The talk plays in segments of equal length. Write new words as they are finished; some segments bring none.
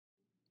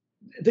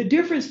the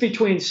difference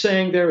between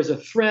saying there is a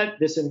threat,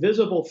 this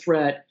invisible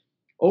threat,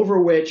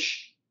 over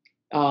which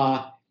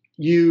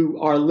you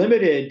are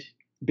limited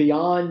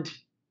beyond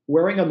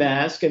wearing a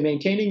mask and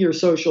maintaining your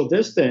social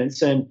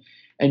distance and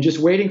just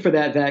waiting for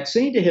that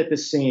vaccine to hit the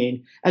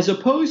scene, as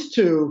opposed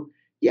to,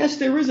 yes,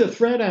 there is a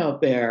threat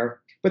out there,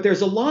 but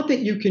there's a lot that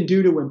you can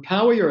do to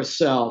empower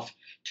yourself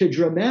to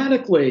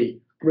dramatically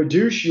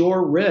reduce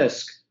your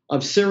risk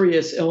of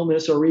serious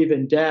illness or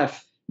even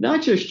death,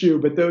 not just you,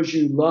 but those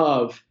you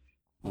love.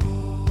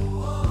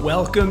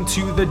 Welcome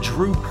to the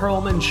Drew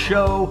Perlman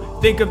Show.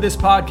 Think of this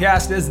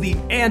podcast as the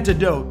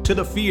antidote to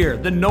the fear,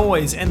 the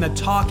noise, and the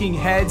talking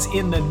heads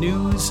in the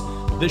news.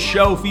 The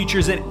show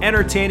features an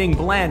entertaining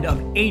blend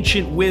of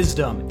ancient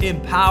wisdom,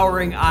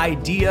 empowering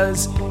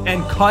ideas,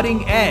 and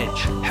cutting-edge,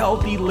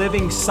 healthy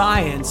living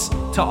science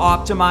to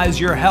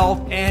optimize your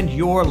health and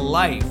your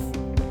life.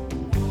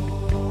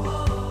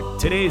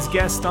 Today's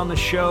guest on the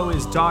show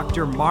is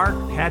Dr. Mark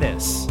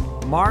Pettus.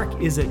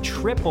 Mark is a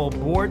triple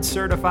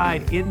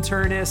board-certified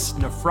internist,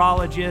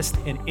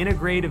 nephrologist, and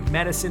integrative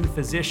medicine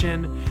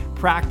physician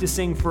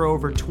practicing for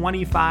over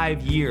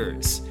 25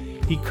 years.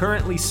 He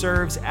currently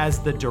serves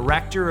as the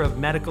Director of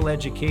Medical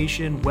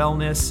Education,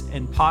 Wellness,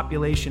 and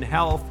Population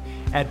Health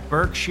at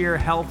Berkshire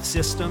Health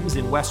Systems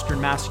in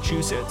Western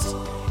Massachusetts.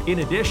 In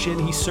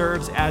addition, he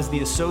serves as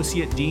the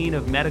Associate Dean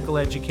of Medical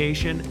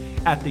Education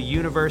at the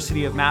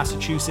University of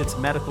Massachusetts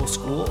Medical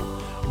School.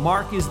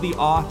 Mark is the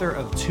author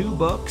of 2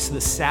 books,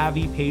 The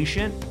Savvy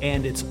Patient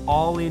and It's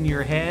All in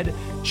Your Head,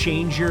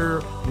 Change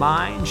Your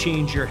Mind,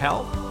 Change Your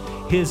Health.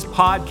 His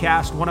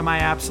podcast, one of my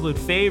absolute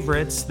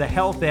favorites, The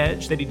Health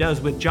Edge, that he does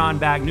with John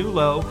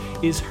Bagnulo,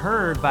 is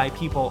heard by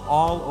people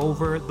all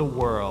over the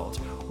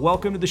world.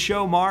 Welcome to the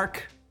show,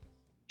 Mark.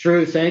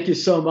 Drew, thank you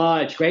so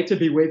much. Great to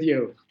be with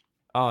you.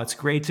 Oh, it's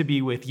great to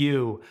be with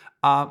you.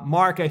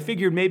 Mark, I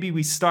figured maybe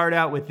we start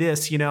out with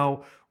this.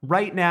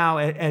 Right now,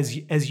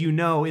 as you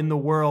know, in the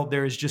world,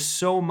 there is just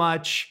so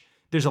much.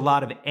 There's a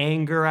lot of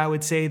anger, I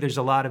would say. There's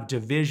a lot of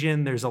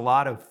division. There's a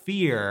lot of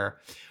fear.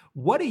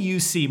 What do you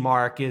see,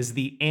 Mark, as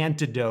the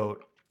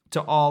antidote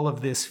to all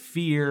of this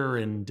fear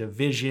and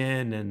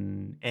division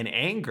and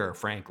anger,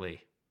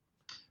 frankly?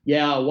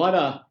 Yeah, what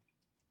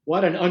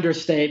an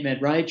understatement,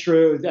 right,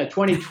 Drew?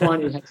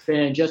 2020 has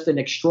been just an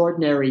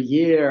extraordinary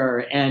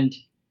year, and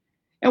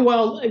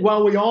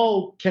while we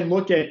all can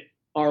look at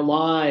our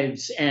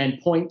lives and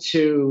point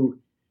to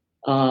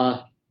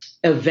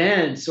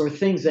events or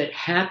things that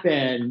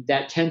happen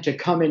that tend to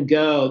come and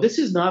go, this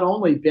has not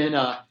only been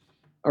a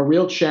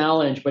real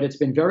challenge, but it's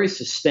been very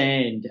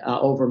sustained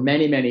over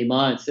many, many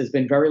months. There's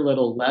been very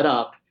little let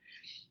up.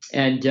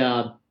 And,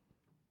 the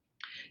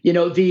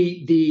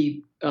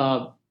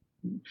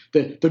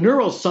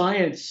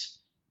neuroscience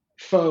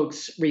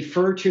folks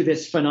refer to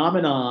this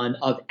phenomenon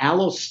of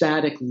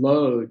allostatic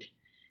load.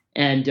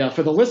 And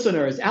for the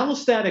listeners,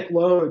 allostatic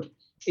load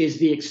is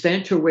the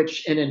extent to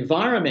which an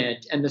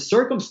environment and the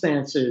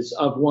circumstances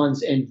of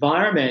one's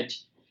environment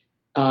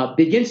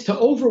begins to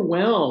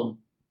overwhelm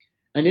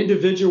an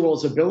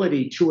individual's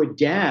ability to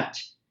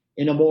adapt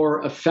in a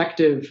more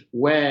effective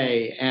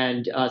way.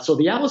 And so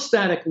the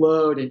allostatic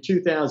load in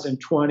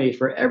 2020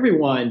 for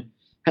everyone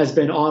has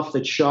been off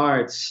the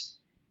charts.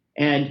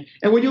 And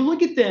when you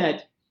look at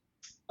that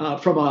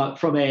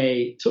from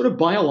a sort of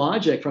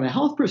biologic, from a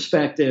health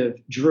perspective,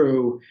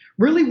 Drew,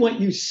 really what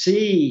you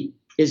see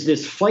is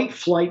this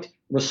fight-flight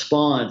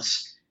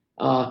response.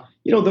 The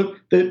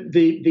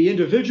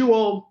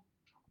individual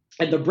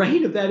and the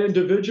brain of that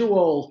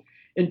individual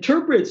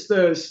interprets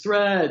those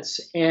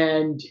threats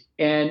and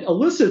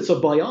elicits a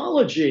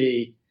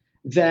biology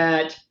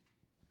that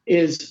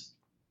is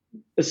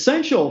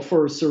essential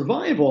for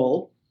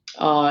survival.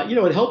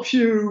 It helps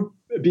you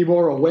be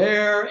more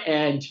aware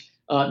and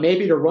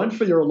maybe to run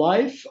for your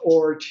life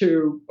or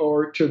to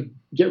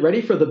get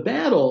ready for the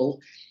battle.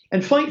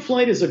 And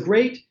fight-flight is a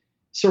great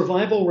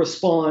survival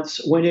response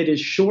when it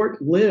is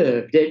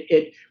short-lived.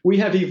 We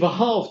have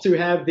evolved to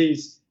have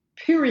these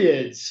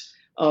periods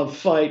of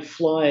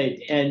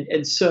fight-flight.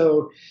 And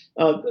so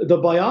the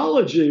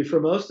biology for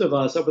most of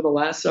us over the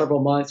last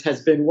several months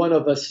has been one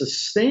of a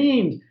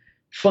sustained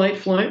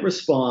fight-flight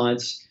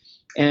response.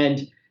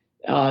 And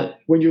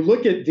when you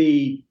look at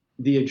the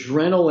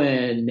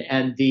adrenaline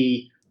and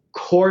the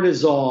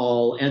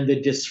cortisol and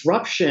the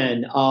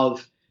disruption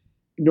of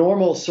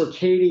normal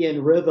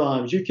circadian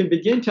rhythms, you can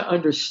begin to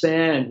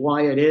understand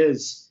why it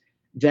is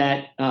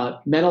that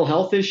mental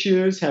health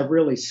issues have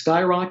really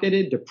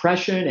skyrocketed,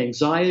 depression,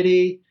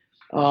 anxiety.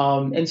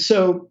 And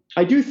so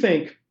I do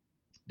think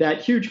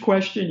that huge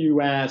question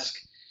you ask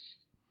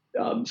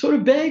sort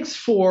of begs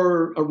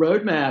for a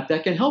roadmap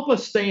that can help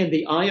us stay in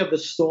the eye of the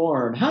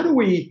storm. How do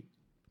we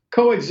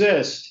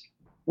coexist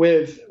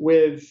with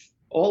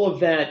all of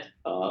that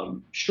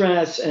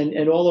stress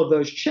and all of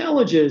those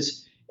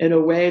challenges in a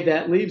way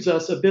that leaves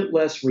us a bit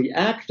less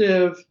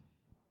reactive,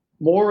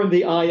 more in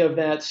the eye of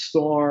that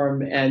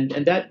storm?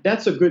 And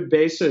that's a good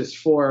basis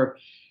for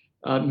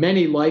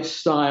many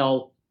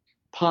lifestyle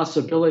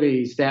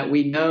possibilities that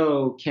we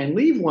know can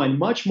leave one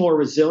much more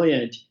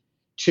resilient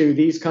to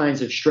these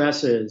kinds of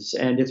stresses.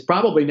 And it's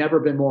probably never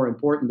been more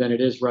important than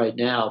it is right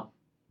now.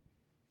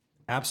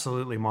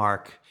 Absolutely,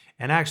 Mark.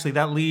 And actually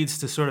that leads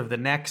to sort of the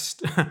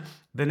next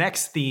the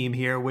next theme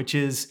here, which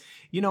is,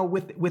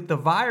 with the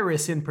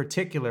virus in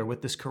particular,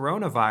 with this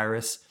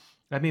coronavirus.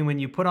 I mean, when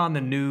you put on the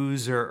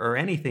news or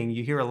anything,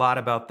 you hear a lot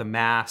about the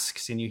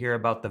masks and you hear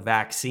about the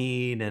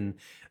vaccine and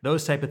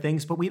those type of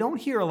things, but we don't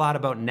hear a lot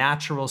about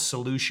natural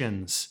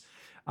solutions,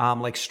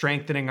 like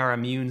strengthening our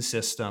immune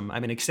system. I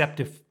mean, except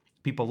if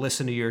people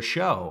listen to your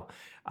show,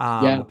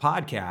 Yeah. the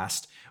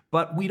podcast,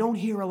 but we don't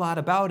hear a lot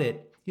about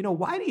it.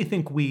 Why do you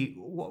think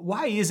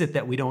why is it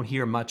that we don't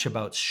hear much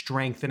about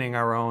strengthening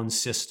our own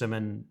system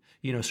and,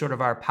 sort of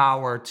our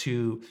power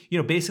to,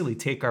 basically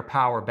take our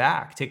power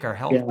back, take our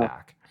health Yeah.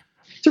 back?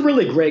 It's a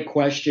really great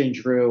question,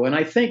 Drew. And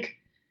I think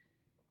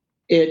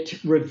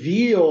it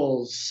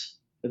reveals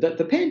that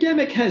the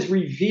pandemic has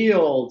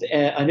revealed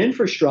an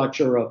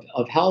infrastructure of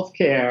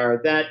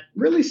healthcare that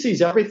really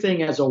sees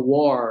everything as a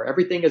war,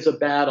 everything as a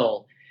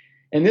battle.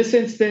 In this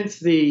instance,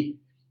 the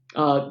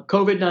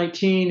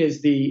COVID-19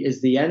 is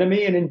the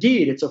enemy, and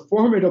indeed, it's a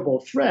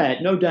formidable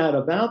threat, no doubt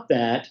about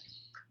that.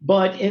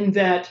 But in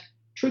that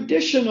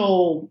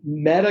traditional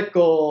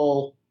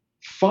medical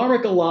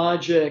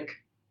pharmacologic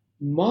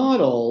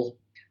model,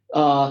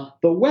 the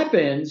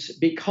weapons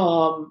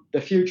become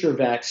the future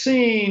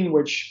vaccine,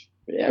 which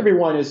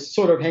everyone is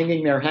sort of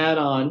hanging their hat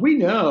on. We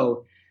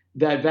know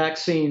that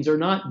vaccines are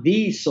not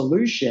the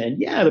solution.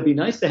 Yeah, it'd be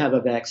nice to have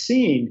a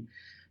vaccine.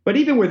 But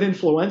even with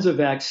influenza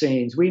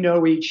vaccines, we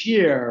know each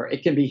year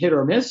it can be hit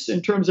or miss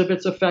in terms of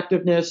its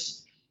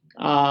effectiveness.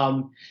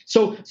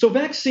 So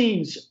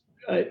vaccines,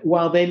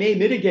 while they may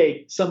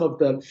mitigate some of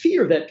the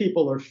fear that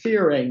people are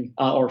fearing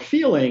or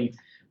feeling,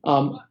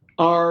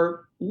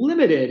 are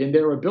limited in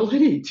their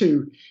ability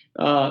to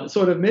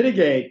sort of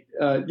mitigate,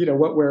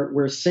 what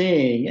we're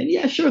seeing. And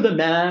yeah, sure, the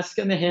mask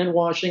and the hand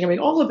washing. I mean,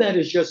 all of that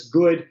is just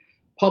good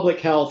public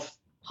health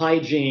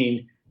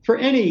hygiene for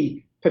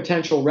any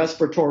potential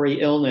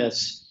respiratory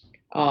illness.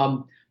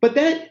 But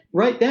that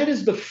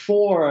is the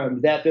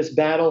form that this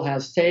battle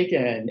has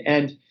taken,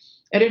 and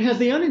it has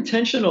the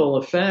unintentional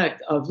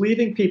effect of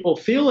leaving people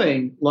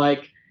feeling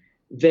like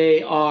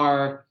they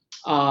are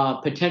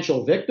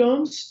potential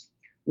victims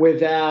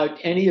without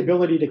any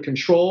ability to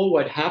control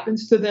what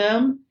happens to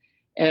them.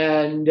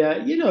 And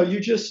you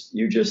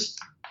just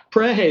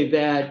pray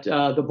that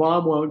the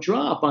bomb won't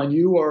drop on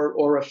you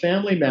or a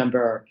family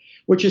member,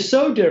 which is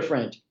so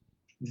different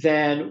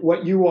than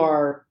what you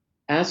are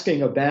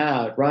asking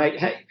about,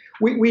 right?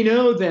 We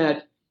know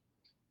that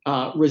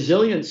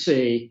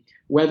resiliency,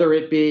 whether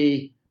it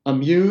be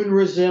immune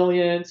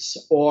resilience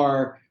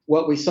or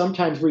what we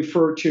sometimes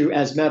refer to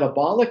as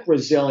metabolic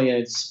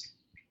resilience,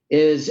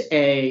 is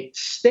a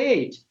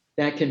state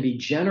that can be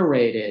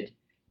generated.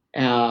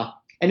 And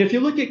if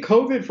you look at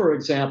COVID, for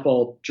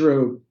example,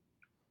 Drew,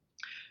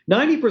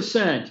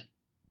 90%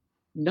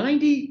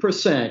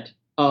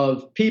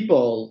 of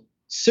people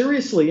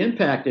seriously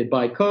impacted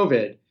by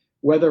COVID,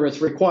 whether it's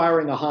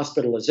requiring a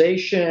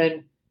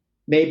hospitalization,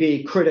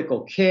 maybe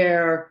critical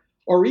care,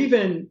 or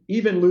even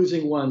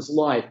losing one's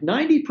life,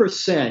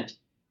 90%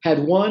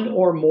 had one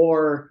or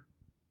more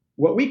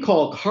what we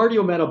call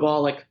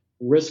cardiometabolic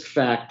risk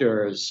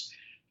factors: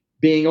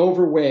 being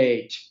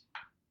overweight,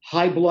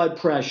 high blood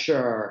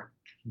pressure,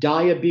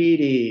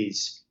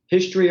 diabetes,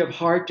 history of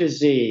heart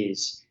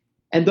disease.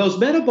 And those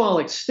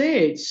metabolic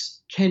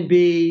states can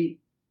be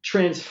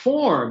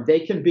transformed. They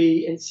can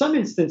be, in some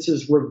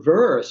instances,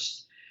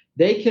 reversed.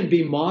 They can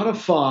be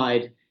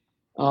modified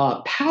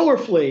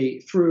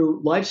powerfully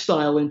through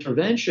lifestyle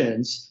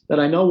interventions that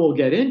I know we'll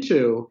get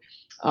into.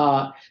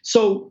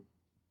 So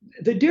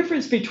the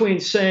difference between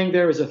saying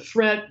there is a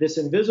threat, this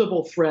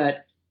invisible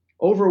threat,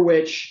 over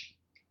which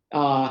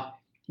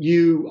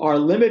you are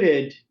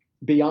limited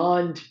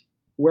beyond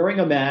wearing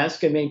a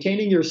mask and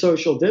maintaining your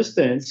social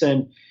distance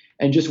and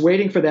just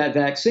waiting for that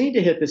vaccine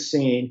to hit the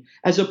scene,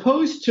 as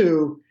opposed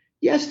to,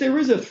 yes, there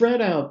is a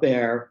threat out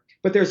there,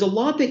 but there's a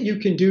lot that you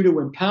can do to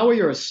empower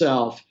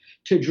yourself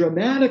to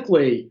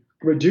dramatically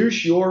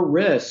reduce your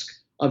risk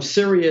of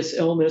serious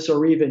illness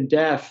or even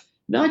death,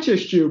 not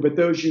just you, but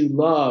those you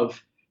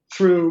love,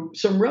 through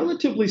some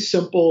relatively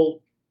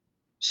simple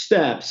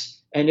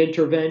steps and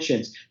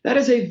interventions. That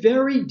is a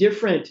very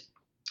different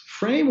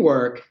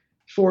framework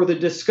for the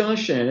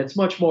discussion. It's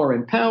much more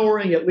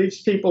empowering. It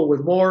leaves people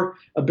with more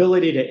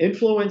ability to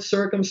influence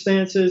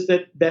circumstances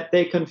that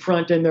they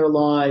confront in their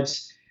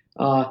lives.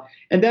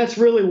 And that's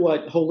really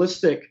what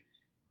holistic,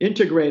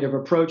 integrative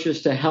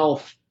approaches to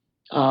health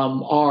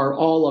are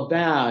all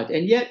about.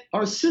 And yet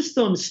our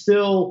system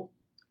still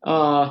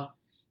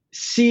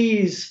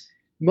sees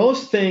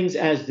most things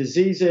as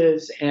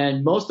diseases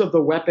and most of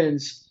the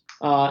weapons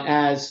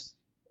as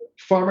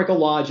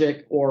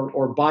pharmacologic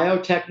or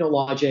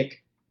biotechnologic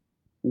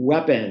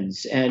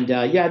weapons. And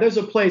there's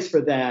a place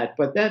for that,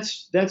 but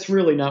that's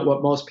really not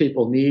what most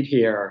people need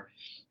here.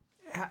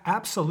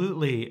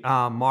 Absolutely,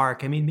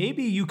 Mark. I mean,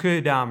 maybe you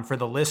could, for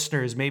the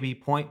listeners, maybe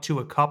point to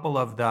a couple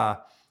of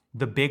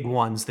the big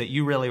ones that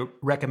you really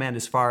recommend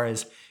as far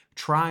as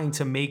trying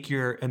to make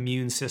your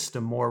immune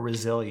system more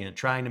resilient,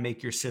 trying to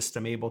make your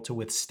system able to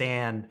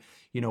withstand,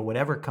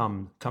 whatever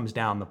comes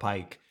down the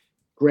pike.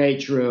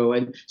 Great, Drew.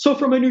 And so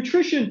from a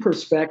nutrition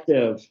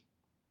perspective,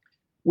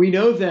 we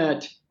know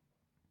that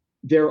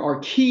there are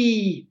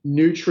key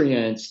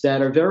nutrients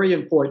that are very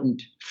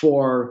important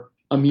for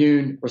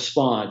immune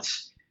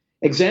response.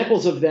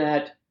 Examples of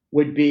that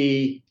would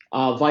be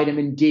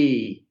vitamin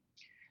D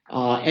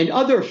and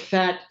other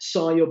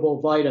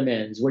fat-soluble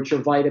vitamins, which are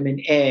vitamin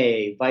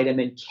A,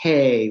 vitamin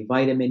K,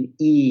 vitamin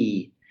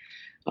E,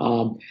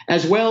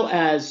 as well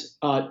as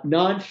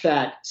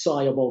non-fat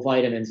soluble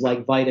vitamins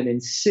like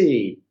vitamin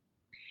C.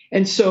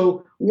 And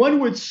so one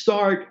would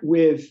start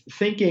with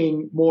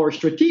thinking more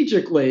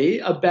strategically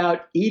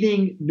about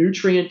eating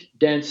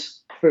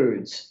nutrient-dense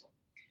foods.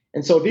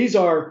 And so these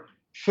are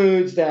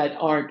foods that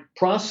aren't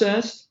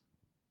processed.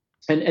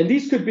 And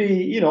these could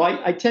be,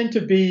 I tend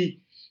to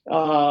be,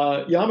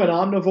 I'm an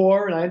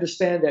omnivore, and I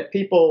understand that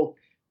people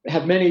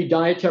have many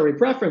dietary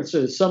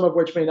preferences, some of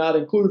which may not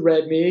include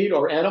red meat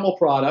or animal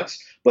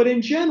products. But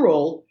in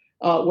general,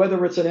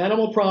 whether it's an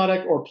animal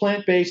product or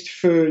plant-based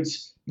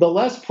foods, the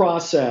less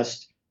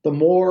processed, the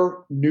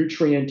more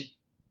nutrient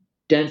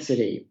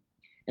density.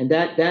 And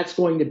that's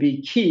going to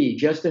be key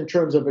just in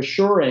terms of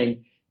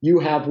assuring you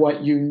have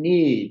what you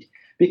need.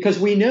 Because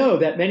we know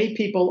that many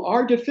people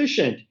are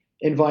deficient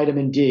in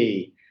vitamin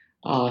D.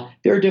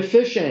 They're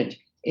deficient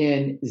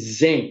in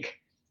zinc.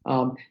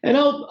 And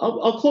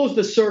I'll close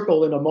the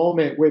circle in a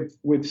moment with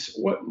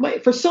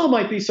what for some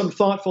might be some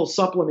thoughtful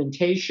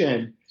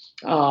supplementation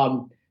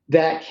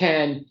that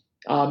can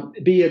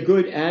be a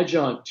good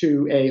adjunct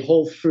to a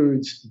whole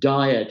foods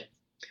diet.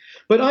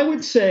 But I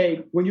would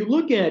say when you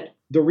look at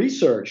the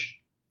research,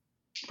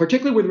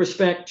 particularly with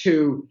respect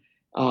to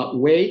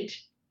weight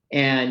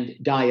and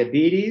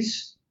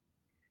diabetes,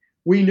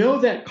 we know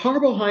that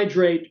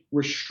carbohydrate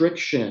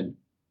restriction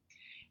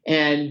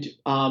and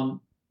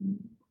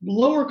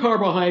lower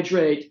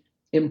carbohydrate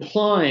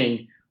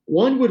implying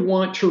one would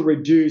want to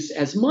reduce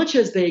as much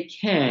as they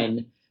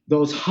can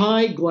those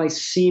high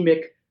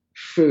glycemic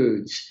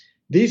foods.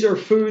 These are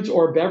foods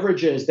or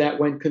beverages that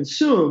when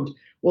consumed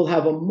will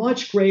have a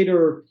much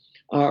greater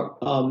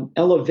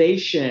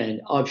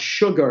elevation of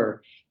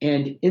sugar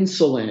and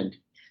insulin.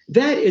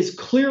 That is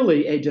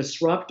clearly a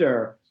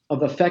disruptor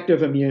of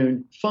effective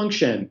immune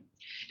function.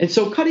 And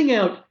so cutting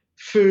out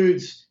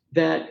foods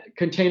that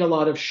contain a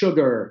lot of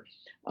sugar,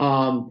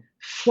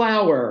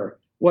 flour,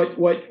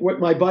 what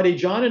my buddy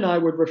John and I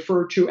would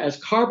refer to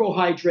as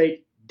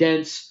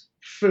carbohydrate-dense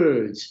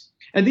foods.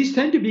 And these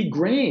tend to be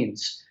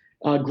grains,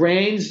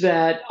 grains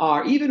that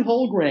are even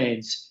whole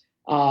grains,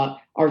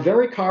 are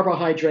very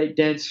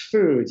carbohydrate-dense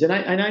foods. And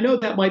I know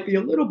that might be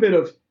a little bit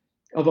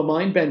of a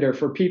mind bender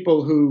for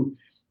people who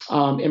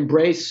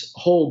embrace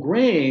whole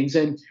grains.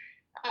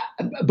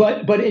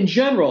 But in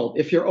general,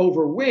 if you're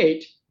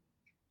overweight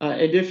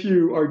and if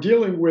you are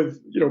dealing with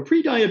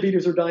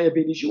pre-diabetes or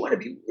diabetes, you want to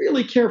be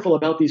really careful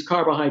about these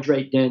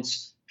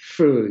carbohydrate-dense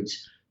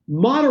foods.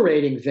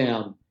 Moderating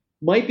them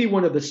might be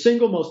one of the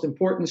single most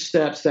important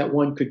steps that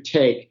one could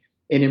take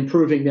in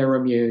improving their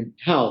immune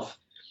health.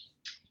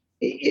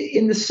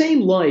 In the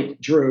same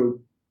light,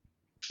 Drew,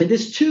 and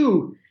this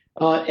too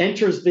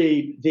enters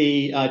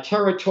the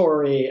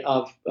territory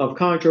of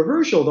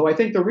controversial, though I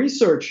think the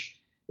research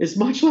is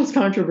much less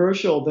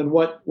controversial than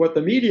what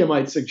the media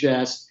might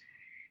suggest,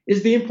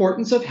 is the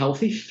importance of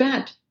healthy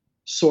fat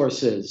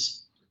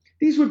sources.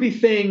 These would be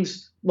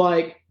things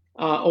like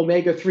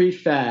omega-3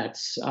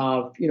 fats,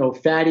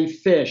 fatty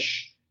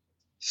fish,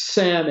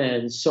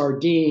 salmon,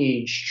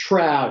 sardines,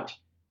 trout,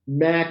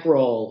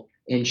 mackerel,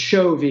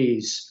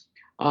 anchovies.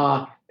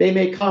 They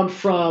may come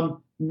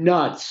from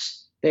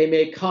nuts. They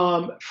may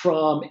come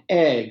from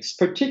eggs,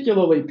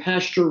 particularly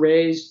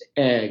pasture-raised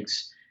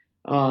eggs.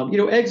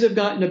 Eggs have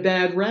gotten a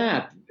bad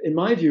rap, in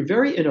my view,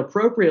 very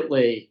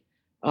inappropriately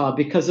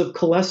because of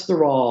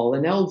cholesterol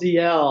and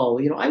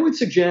LDL. I would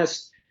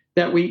suggest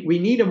that we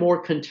need a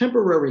more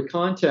contemporary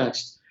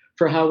context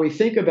for how we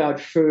think about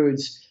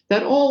foods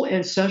that all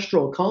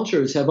ancestral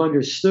cultures have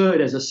understood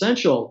as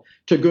essential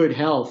to good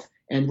health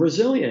and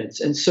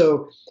resilience. And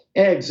so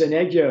eggs and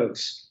egg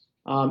yolks.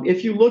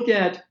 If you look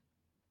at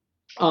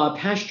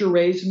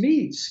pasture-raised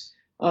meats,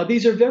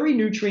 these are very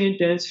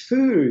nutrient-dense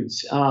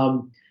foods.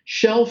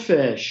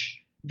 Shellfish,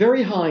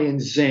 very high in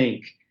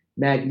zinc,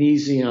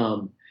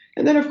 magnesium.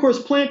 And then, of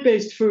course,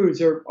 plant-based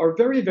foods are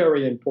very,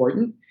 very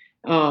important.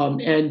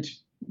 And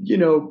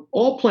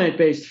all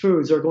plant-based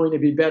foods are going to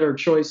be better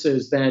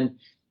choices than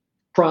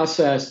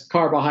processed,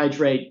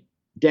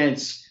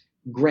 carbohydrate-dense,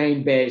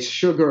 grain-based,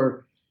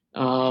 sugar,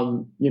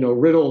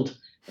 riddled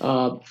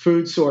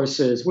food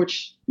sources,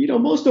 which,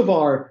 most of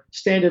our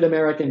standard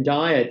American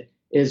diet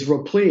is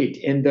replete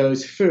in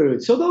those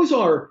foods. So those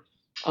are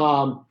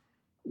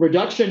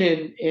reduction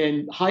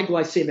in high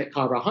glycemic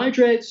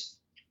carbohydrates,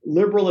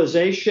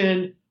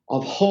 liberalization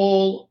of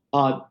whole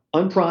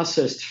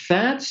unprocessed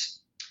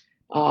fats,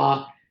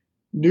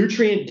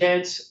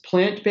 nutrient-dense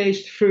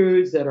plant-based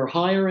foods that are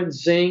higher in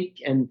zinc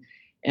and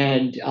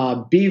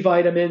B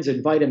vitamins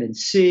and vitamin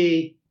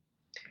C,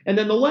 And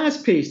then the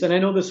last piece, and I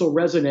know this will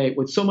resonate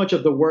with so much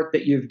of the work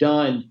that you've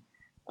done,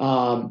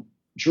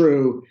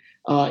 Drew,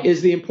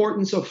 is the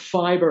importance of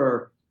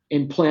fiber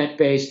in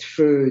plant-based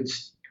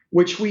foods,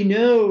 which we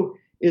know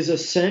is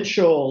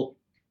essential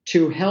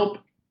to help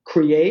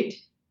create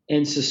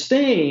and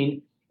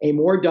sustain a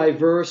more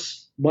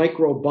diverse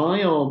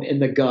microbiome in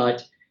the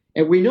gut.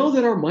 And we know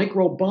that our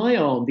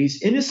microbiome,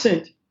 these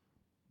innocent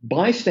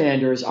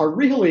bystanders, are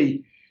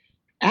really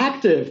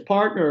active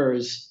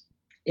partners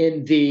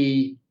in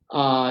the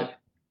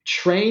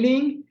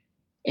training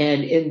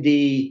and in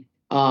the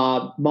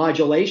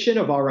modulation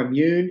of our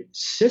immune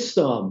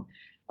system.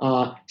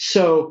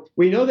 So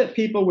we know that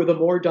people with a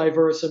more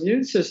diverse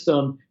immune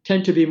system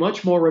tend to be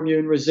much more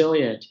immune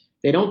resilient.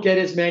 They don't get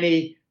as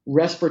many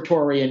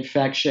respiratory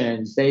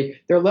infections.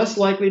 They're less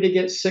likely to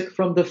get sick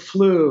from the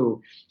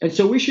flu. And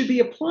so we should be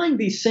applying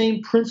these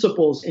same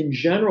principles in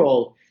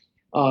general,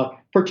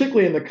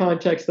 particularly in the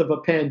context of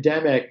a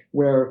pandemic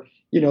where,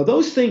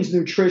 those things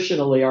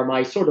nutritionally are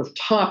my sort of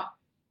top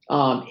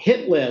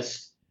hit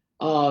list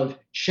of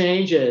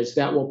changes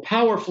that will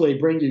powerfully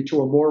bring you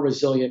to a more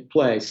resilient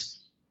place.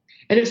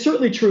 And it's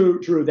certainly true,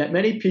 Drew, that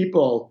many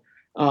people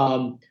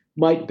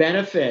might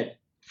benefit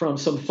from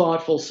some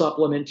thoughtful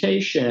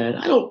supplementation.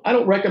 I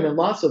don't recommend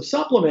lots of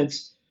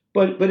supplements,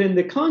 but in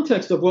the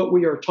context of what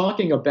we are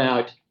talking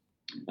about,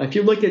 if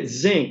you look at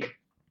zinc,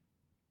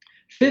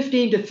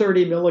 15 to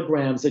 30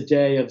 milligrams a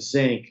day of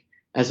zinc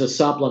as a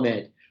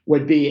supplement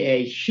would be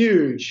a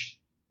huge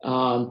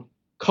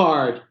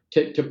card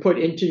to put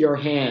into your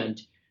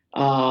hand.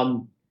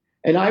 And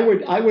I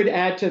would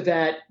add to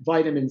that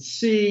vitamin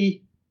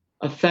C,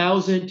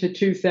 1,000 to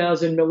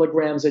 2,000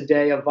 milligrams a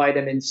day of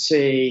vitamin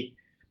C.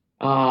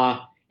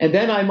 And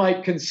then I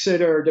might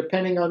consider,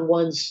 depending on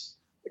one's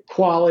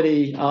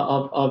quality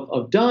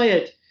of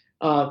diet,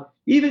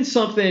 even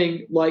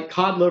something like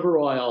cod liver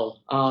oil,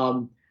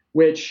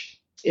 which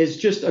is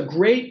just a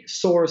great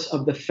source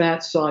of the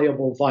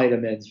fat-soluble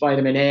vitamins,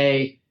 vitamin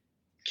A,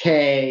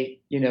 K,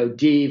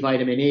 D,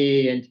 vitamin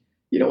E. And,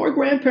 our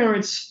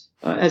grandparents,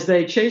 as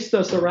they chased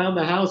us around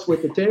the house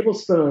with the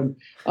tablespoon,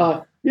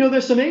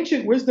 there's some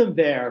ancient wisdom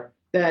there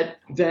that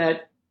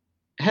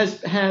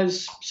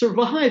has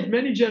survived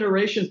many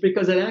generations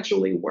because it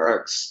actually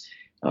works.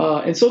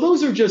 And so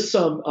those are just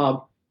some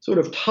sort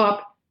of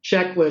top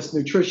checklist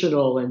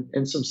nutritional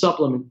and some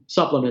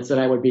supplements that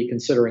I would be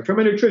considering from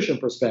a nutrition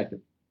perspective.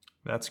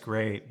 That's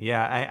great.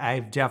 Yeah,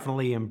 I've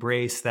definitely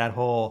embraced that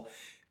whole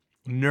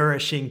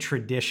nourishing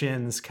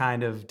traditions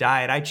kind of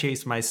diet. I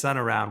chase my son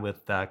around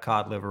with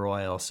cod liver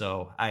oil,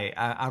 so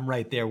I'm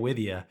right there with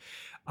you.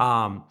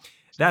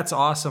 That's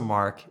awesome,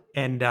 Mark.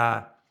 And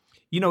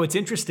it's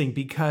interesting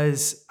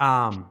because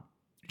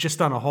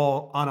just on a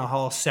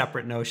whole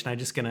separate notion, I'm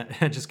just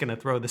gonna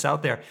throw this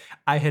out there.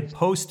 I had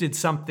posted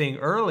something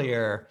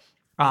earlier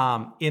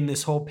in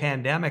this whole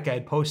pandemic. I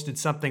had posted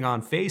something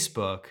on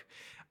Facebook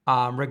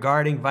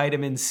regarding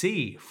vitamin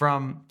C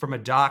from a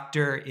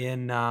doctor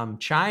in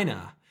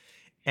China,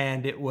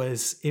 and it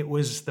was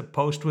the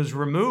post was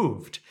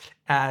removed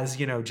as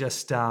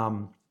just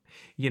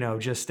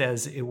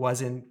as it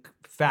wasn't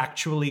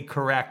factually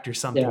correct or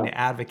something to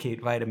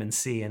advocate vitamin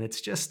C. And it's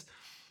just,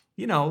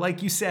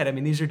 like you said, I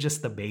mean, these are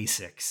just the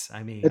basics.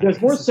 I mean, there's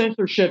more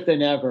censorship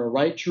than ever,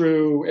 right,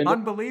 Drew? And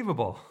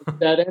unbelievable.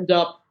 that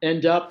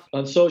end up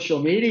on social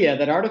media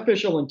that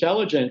artificial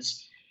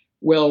intelligence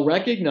will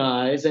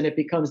recognize, and it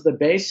becomes the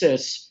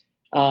basis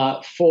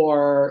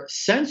for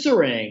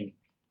censoring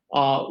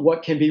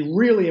what can be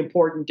really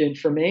important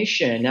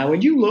information. Now,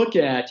 when you look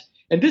at,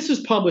 and this is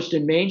published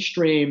in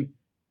mainstream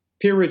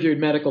peer-reviewed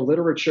medical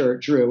literature,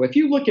 Drew, if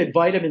you look at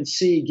vitamin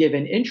C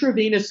given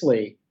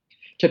intravenously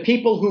to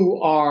people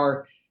who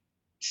are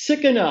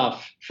sick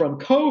enough from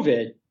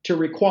COVID to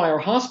require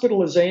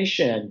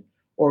hospitalization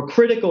or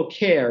critical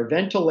care,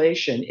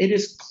 ventilation, it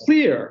is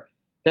clear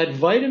that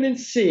vitamin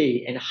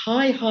C in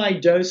high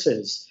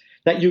doses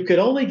that you could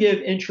only give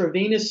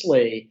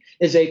intravenously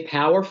is a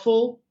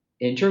powerful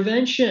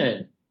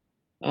intervention.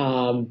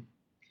 If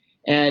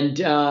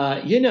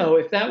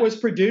that was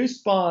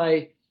produced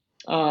by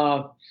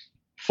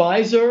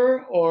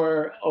Pfizer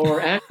or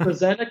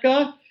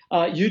AstraZeneca,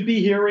 you'd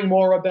be hearing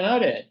more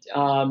about it.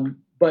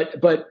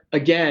 But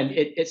again,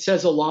 it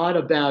says a lot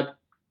about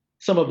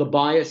some of the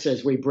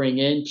biases we bring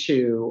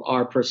into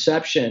our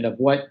perception of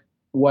what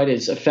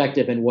is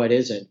effective and what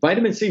isn't.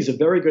 Vitamin C is a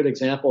very good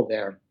example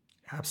there.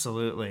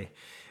 Absolutely.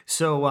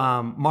 So,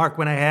 Mark,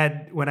 when I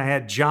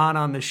had John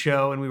on the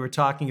show and we were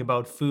talking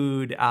about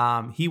food,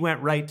 he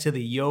went right to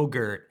the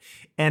yogurt.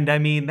 And I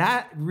mean,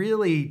 that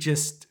really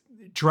just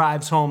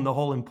drives home the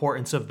whole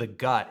importance of the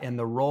gut and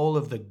the role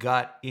of the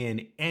gut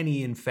in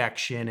any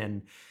infection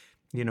and,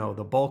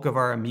 the bulk of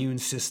our immune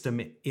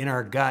system in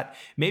our gut.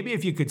 Maybe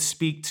if you could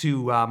speak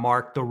to,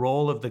 Mark, the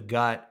role of the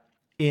gut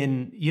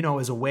in,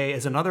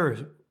 as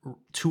another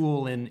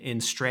tool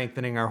in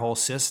strengthening our whole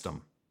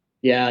system.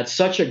 Yeah, it's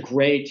such a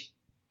great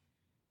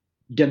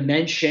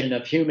dimension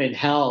of human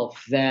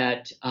health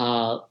that,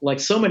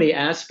 like so many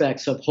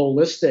aspects of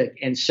holistic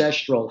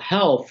ancestral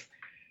health,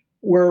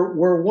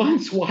 were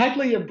once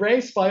widely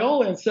embraced by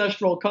all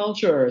ancestral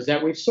cultures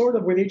that we've sort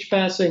of, with each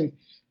passing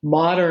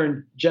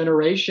modern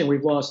generation,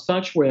 we've lost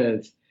touch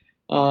with.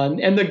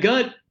 And the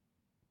gut,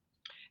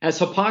 as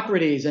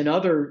Hippocrates and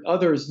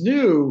others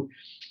knew,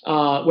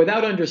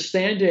 without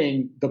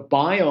understanding the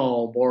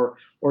biome or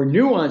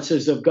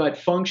nuances of gut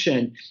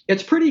function,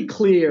 it's pretty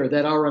clear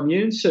that our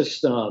immune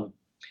system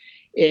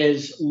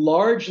is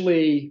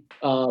largely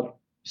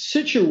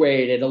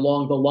situated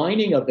along the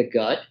lining of the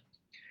gut,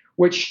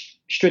 which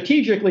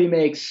strategically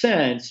makes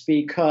sense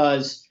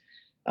because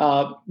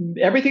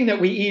everything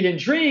that we eat and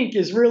drink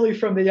is really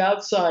from the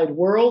outside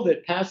world.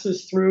 It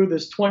passes through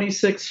this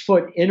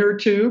 26-foot inner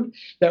tube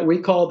that we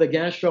call the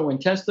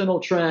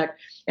gastrointestinal tract.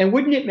 And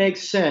wouldn't it make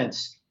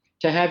sense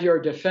to have your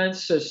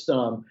defense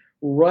system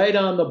right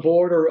on the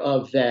border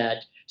of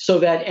that, so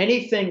that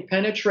anything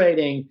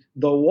penetrating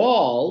the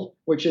wall,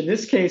 which in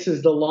this case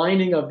is the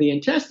lining of the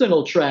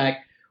intestinal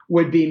tract,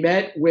 would be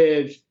met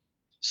with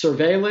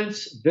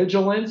surveillance,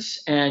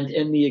 vigilance, and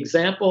in the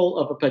example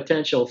of a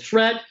potential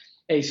threat,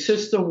 a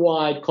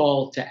system-wide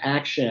call to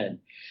action.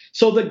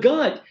 So the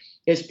gut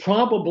is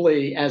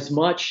probably as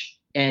much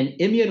an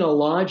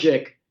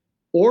immunologic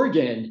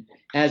organ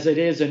as it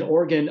is an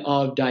organ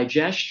of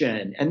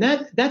digestion. And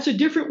that's a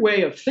different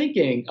way of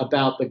thinking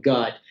about the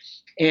gut.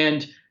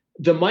 And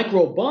the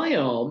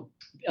microbiome,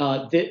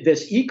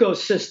 this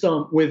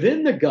ecosystem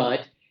within the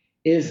gut,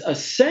 is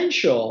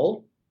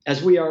essential,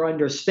 as we are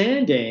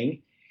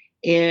understanding,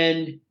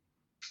 in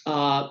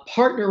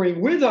partnering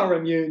with our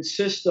immune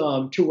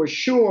system to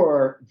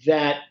assure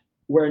that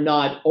we're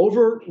not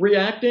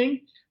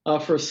overreacting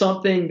for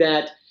something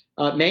that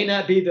may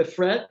not be the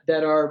threat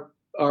that our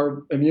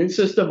immune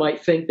system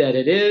might think that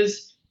it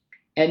is,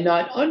 and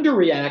not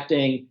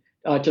underreacting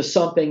to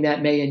something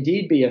that may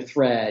indeed be a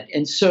threat.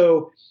 And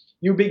so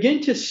you begin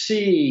to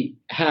see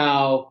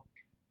how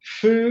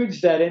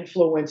foods that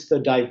influence the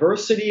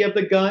diversity of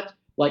the gut,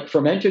 like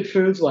fermented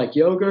foods like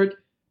yogurt,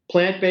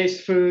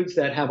 plant-based foods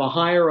that have a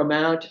higher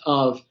amount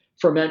of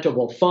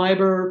fermentable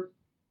fiber,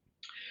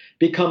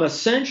 become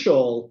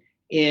essential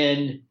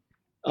in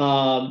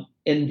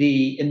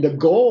the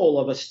goal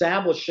of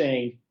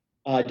establishing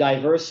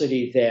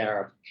diversity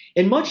there.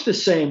 In much the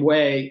same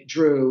way,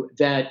 Drew,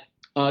 that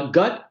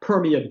gut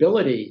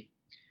permeability,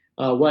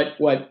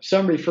 what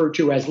some refer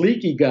to as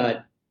leaky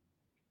gut,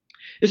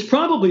 is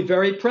probably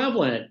very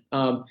prevalent,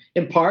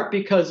 in part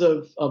because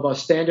of a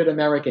standard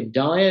American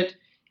diet,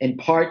 in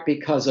part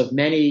because of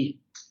many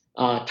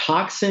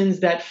toxins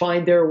that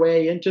find their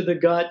way into the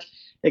gut.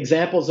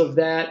 Examples of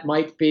that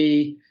might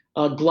be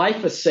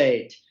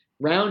glyphosate,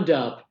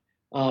 Roundup,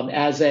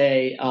 as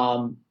a,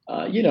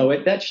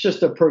 that's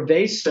just a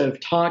pervasive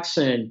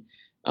toxin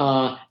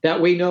that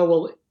we know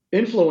will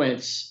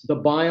influence the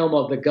biome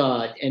of the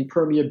gut and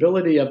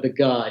permeability of the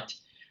gut.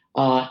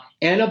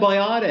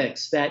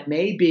 Antibiotics that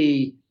may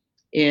be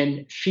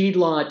in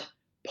feedlot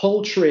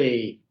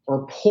poultry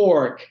or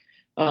pork,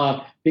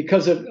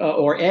 because of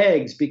or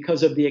eggs,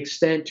 because of the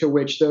extent to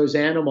which those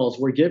animals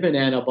were given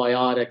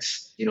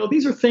antibiotics.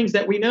 These are things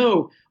that we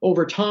know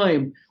over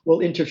time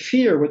will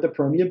interfere with the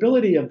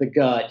permeability of the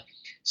gut.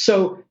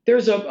 So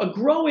there's a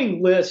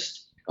growing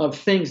list of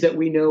things that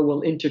we know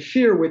will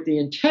interfere with the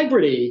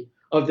integrity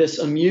of this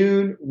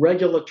immune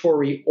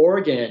regulatory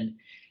organ.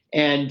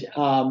 And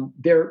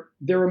there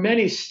are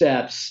many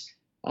steps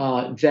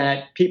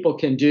that people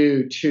can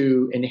do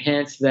to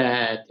enhance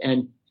that.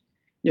 And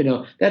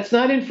that's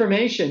not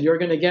information you're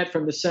going to get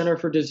from the Center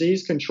for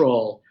Disease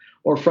Control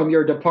or from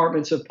your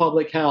departments of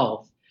public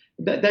health.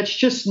 That's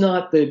just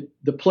not the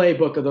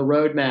playbook or the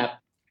roadmap.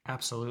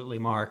 Absolutely,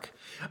 Mark.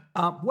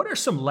 What are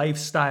some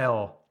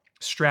lifestyle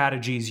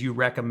strategies you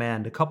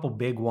recommend? A couple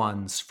big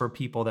ones for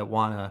people that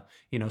want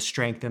to,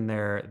 strengthen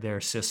their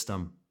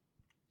system.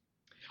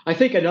 I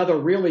think another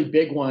really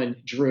big one,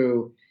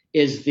 Drew,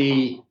 is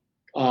the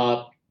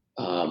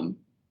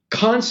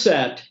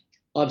concept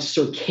of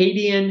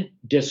circadian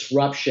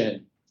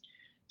disruption.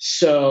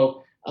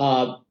 So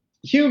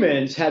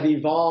humans have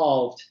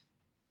evolved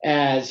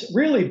as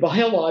really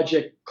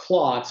biologic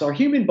clocks. Our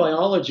human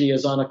biology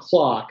is on a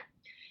clock,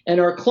 and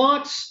our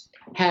clocks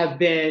have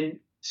been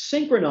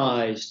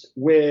synchronized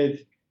with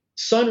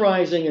sun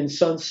rising and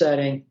sun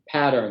setting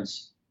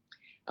patterns.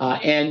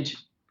 And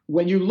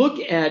when you look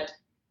at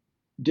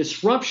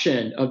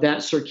disruption of that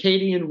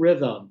circadian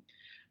rhythm,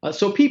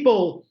 so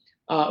people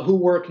who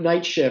work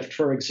night shift,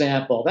 for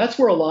example, that's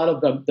where a lot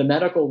of the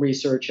medical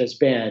research has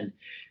been.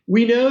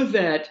 We know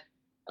that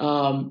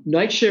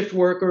night shift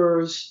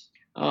workers,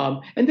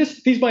 and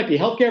these might be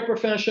healthcare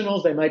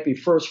professionals, they might be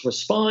first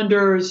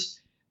responders,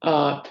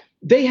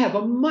 they have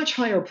a much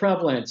higher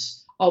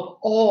prevalence of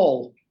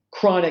all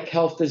chronic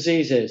health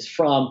diseases,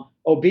 from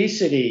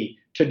obesity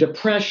to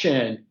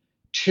depression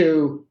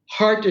to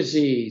heart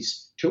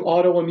disease to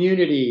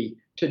autoimmunity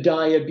to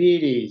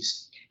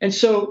diabetes. And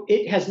so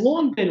it has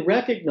long been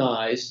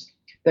recognized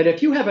that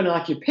if you have an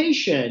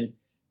occupation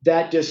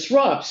that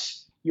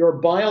disrupts your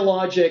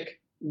biologic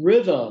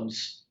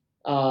rhythms,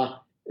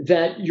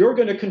 that you're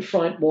going to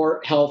confront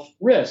more health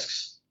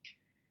risks.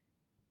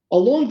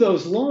 along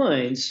those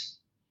lines,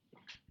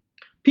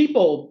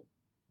 people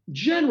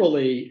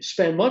generally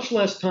spend much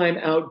less time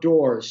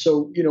outdoors.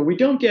 So, we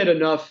don't get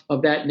enough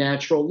of that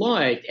natural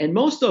light. And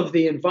most of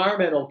the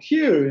environmental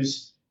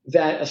cues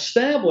that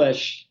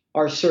establish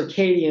our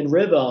circadian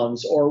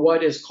rhythms, or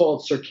what is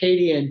called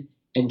circadian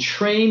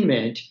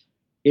entrainment,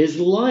 is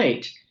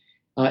light.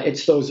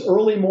 It's those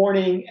early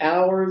morning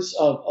hours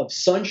of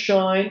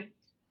sunshine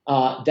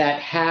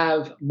that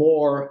have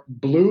more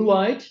blue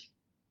light.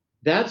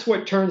 That's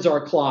what turns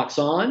our clocks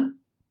on.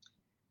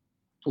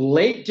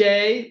 Late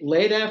day,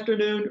 late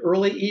afternoon,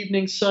 early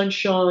evening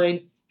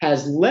sunshine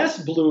has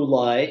less blue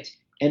light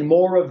and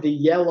more of the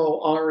yellow,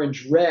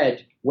 orange,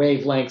 red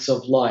wavelengths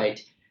of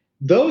light.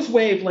 Those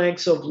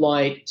wavelengths of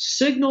light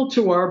signal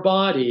to our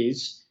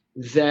bodies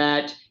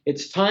that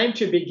it's time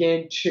to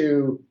begin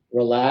to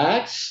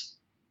relax,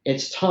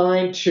 it's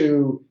time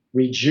to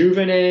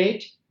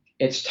rejuvenate,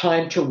 it's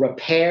time to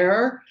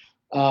repair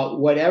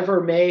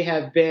whatever may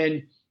have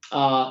been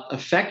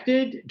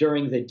affected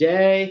during the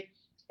day.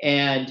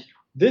 And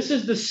this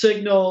is the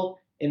signal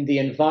in the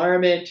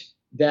environment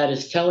that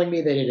is telling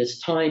me that it is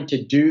time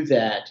to do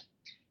that.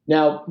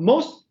 Now,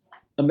 most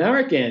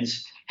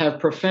Americans have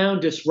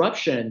profound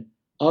disruption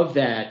of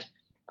that.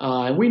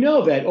 And we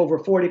know that over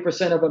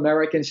 40% of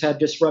Americans have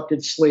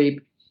disrupted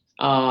sleep.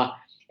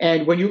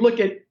 And when you look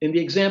at, in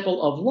the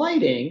example of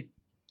lighting,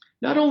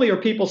 not only are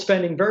people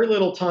spending very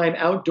little time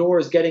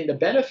outdoors getting the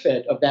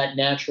benefit of that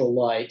natural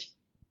light,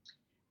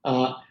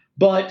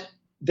 but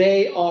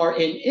they are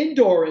in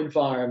indoor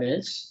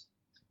environments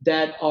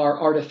that are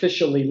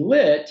artificially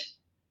lit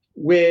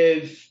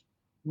with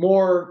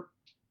more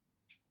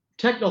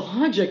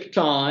technologic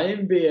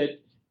time, be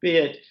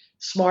it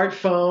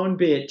smartphone,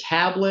 be it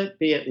tablet,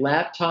 be it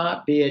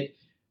laptop, be it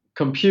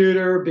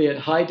computer, be it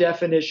high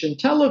definition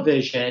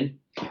television,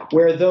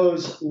 where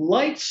those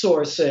light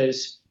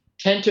sources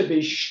tend to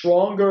be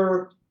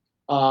stronger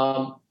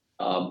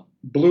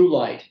blue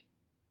light.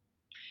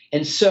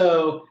 And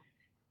so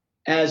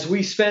as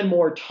we spend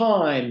more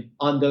time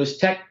on those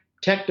tech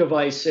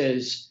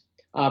devices,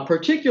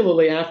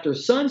 particularly after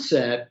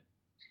sunset,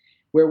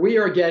 where we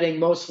are getting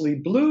mostly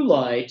blue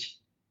light,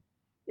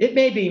 it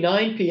may be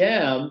 9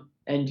 p.m.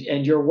 and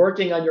you're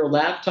working on your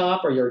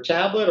laptop or your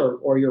tablet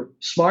or your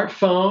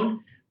smartphone,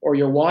 or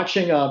you're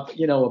watching a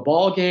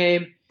ball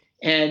game,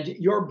 and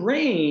your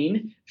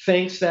brain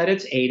thinks that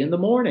it's 8 in the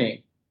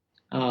morning.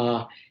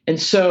 And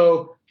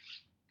so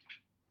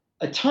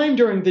a time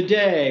during the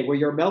day where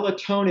your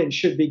melatonin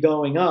should be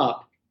going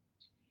up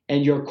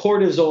and your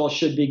cortisol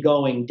should be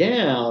going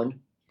down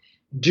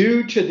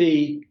due to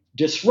the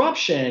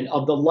disruption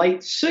of the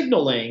light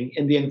signaling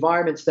in the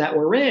environments that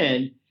we're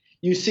in,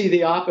 you see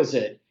the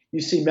opposite.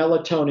 You see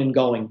melatonin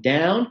going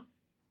down,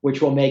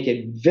 which will make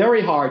it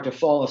very hard to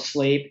fall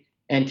asleep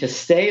and to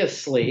stay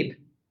asleep.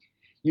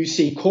 You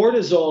see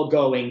cortisol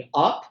going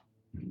up.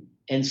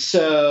 And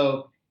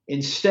so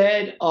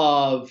instead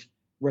of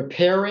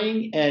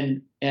repairing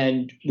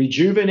and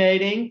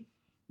rejuvenating,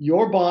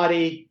 your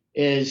body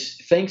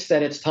thinks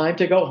that it's time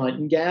to go hunt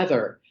and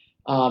gather.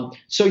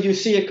 So you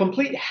see a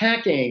complete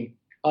hacking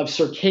of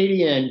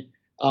circadian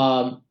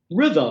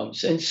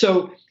rhythms. And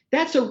so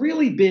that's a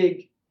really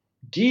big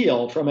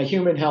deal from a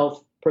human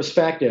health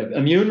perspective.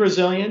 Immune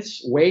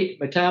resilience, weight,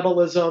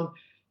 metabolism,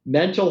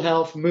 mental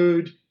health,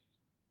 mood,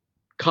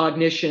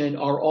 cognition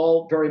are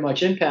all very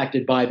much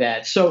impacted by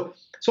that. So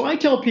I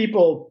tell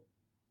people,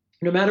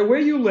 no matter where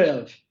you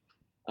live,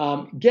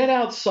 get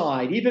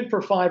outside, even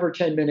for 5 or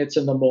 10 minutes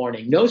in the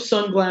morning. No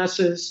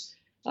sunglasses.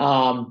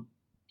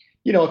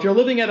 If you're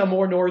living at a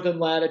more northern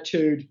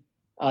latitude,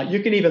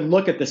 you can even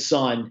look at the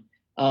sun,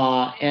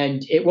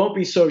 and it won't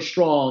be so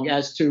strong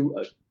as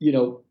to,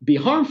 be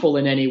harmful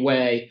in any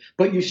way,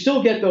 but you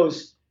still get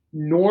those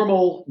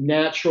normal,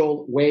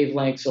 natural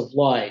wavelengths of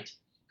light.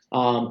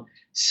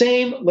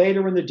 Same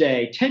later in the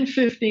day, 10,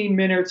 15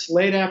 minutes,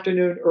 late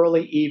afternoon,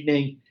 early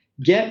evening,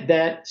 get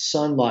that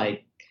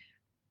sunlight.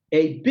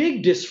 A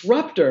big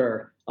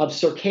disruptor of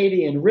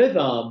circadian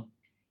rhythm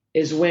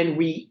is when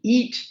we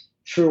eat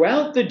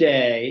throughout the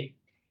day,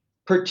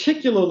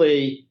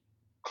 particularly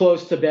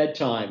close to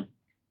bedtime.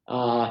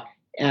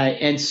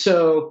 And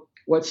so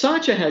what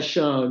Satya has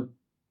shown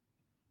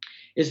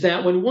is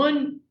that when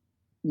one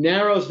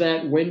narrows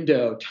that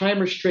window,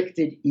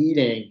 time-restricted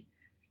eating,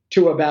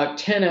 to about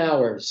 10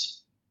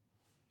 hours,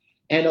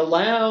 and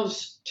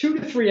allows 2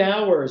 to 3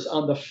 hours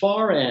on the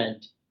far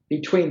end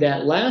between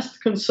that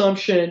last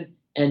consumption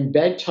and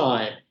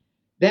bedtime,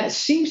 that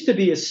seems to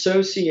be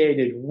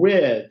associated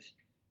with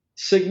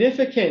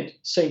significant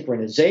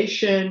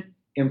synchronization,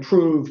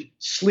 improved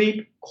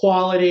sleep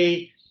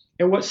quality,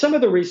 and what some of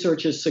the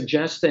research is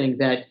suggesting,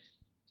 that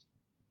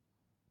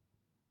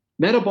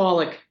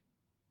metabolic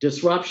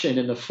disruption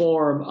in the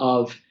form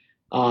of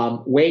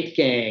weight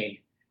gain,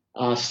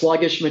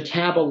 sluggish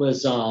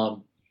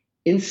metabolism,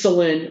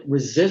 insulin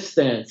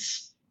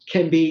resistance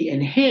can be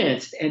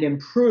enhanced and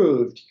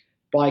improved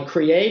by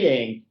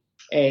creating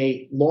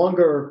a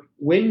longer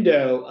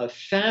window of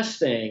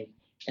fasting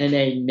and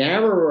a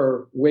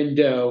narrower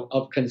window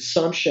of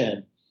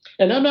consumption.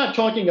 And I'm not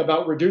talking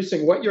about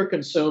reducing what you're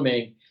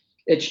consuming.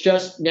 It's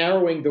just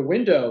narrowing the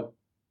window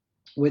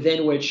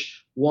within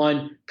which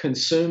one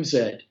consumes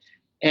it.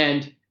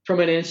 And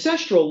from an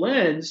ancestral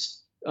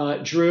lens,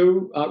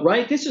 Drew,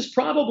 right, this is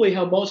probably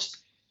how most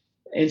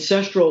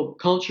ancestral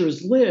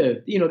cultures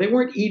lived. They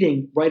weren't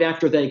eating right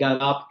after they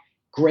got up,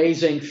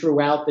 grazing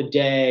throughout the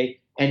day,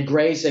 and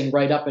grazing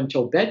right up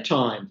until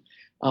bedtime.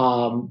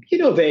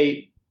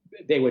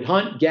 They would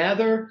hunt,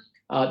 gather.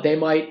 They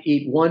might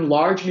eat one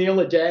large meal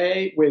a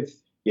day with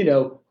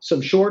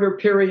some shorter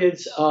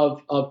periods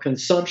of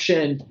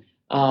consumption.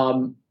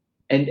 And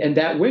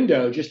that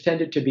window just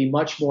tended to be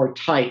much more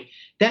tight.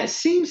 That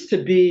seems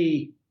to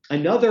be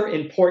another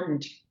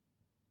important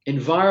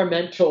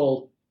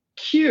environmental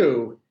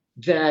cue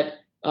that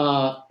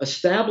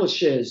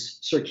establishes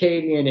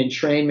circadian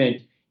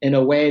entrainment in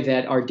a way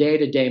that our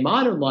day-to-day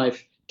modern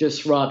life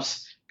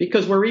disrupts,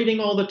 because we're eating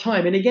all the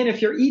time. And again,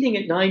 if you're eating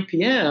at 9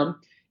 p.m.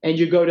 and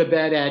you go to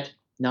bed at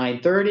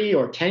 9:30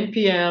 or 10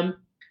 p.m.,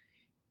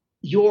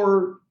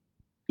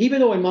 even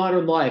though in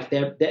modern life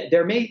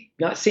there may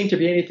not seem to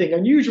be anything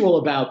unusual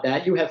about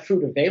that, you have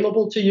food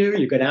available to you,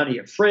 you go down to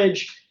your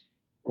fridge,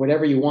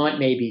 whatever you want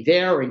may be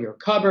there in your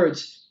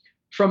cupboards.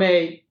 From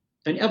an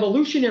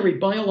evolutionary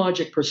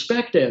biologic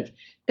perspective,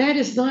 that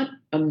is not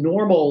a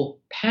normal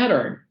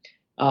pattern.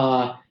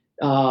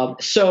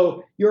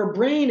 So your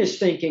brain is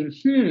thinking,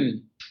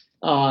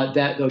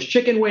 that those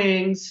chicken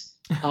wings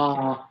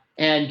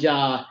and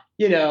that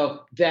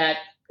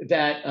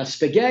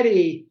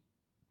spaghetti,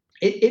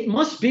 it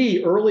must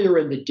be earlier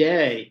in the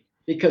day,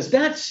 because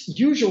that's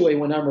usually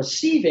when I'm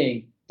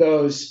receiving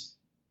those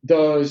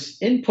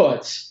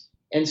inputs.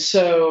 And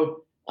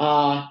so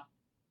I'm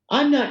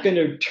not going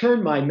to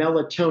turn my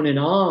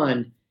melatonin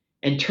on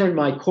and turn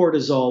my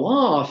cortisol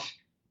off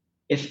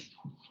if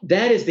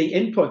that is the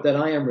input that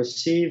I am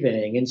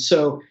receiving. And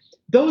so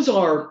those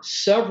are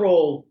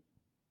several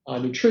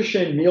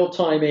nutrition, meal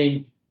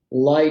timing,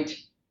 light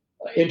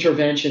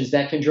interventions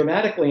that can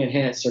dramatically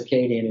enhance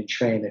circadian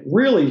entrainment.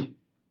 Really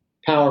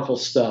powerful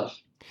stuff.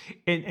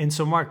 And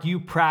so, Mark, do you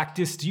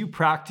practice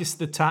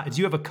the time? Do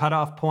you have a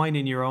cutoff point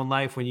in your own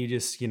life when you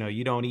just,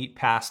 you don't eat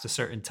past a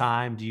certain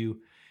time? Do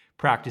you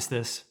practice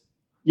this?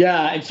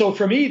 Yeah. And so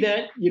for me,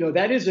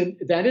 that is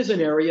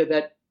an area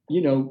that,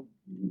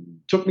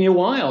 took me a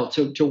while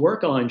to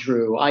work on,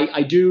 Drew.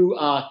 I do.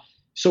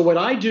 So what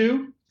I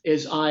do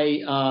is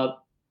I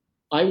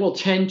will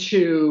tend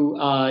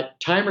to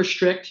time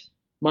restrict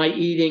my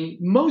eating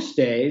most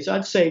days.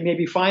 I'd say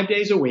maybe 5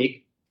 days a week.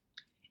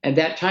 And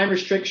that time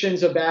restriction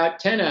is about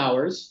 10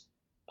 hours.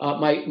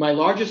 My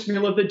largest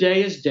meal of the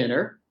day is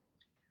dinner.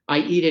 I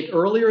eat it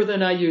earlier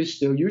than I used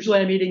to. Usually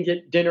I'm eating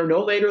dinner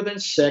no later than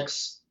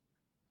 6.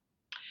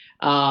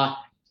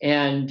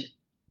 And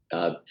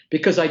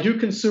because I do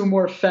consume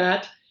more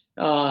fat,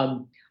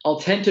 I'll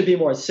tend to be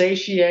more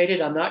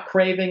satiated. I'm not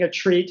craving a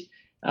treat.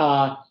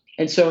 And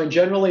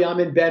generally I'm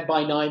in bed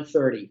by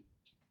 9:30.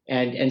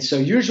 And so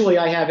usually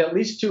I have at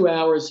least 2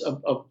 hours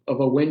of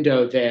a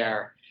window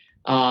there.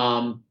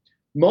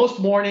 Most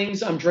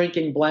mornings I'm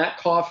drinking black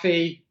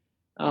coffee.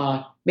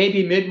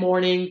 Maybe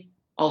mid-morning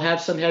I'll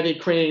have some heavy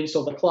cream,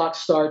 so the clock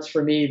starts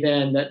for me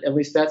then. At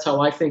least that's how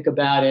I think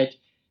about it.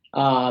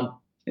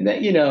 And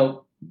then,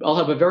 I'll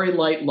have a very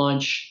light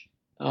lunch,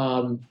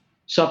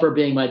 supper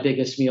being my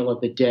biggest meal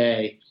of the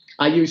day.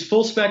 I use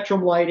full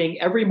spectrum lighting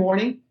every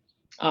morning,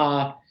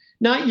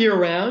 not year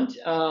round,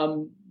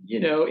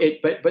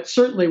 but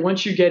certainly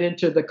once you get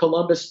into the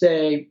Columbus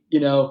Day,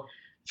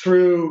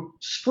 through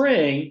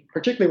spring,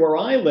 particularly where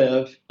I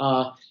live,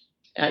 at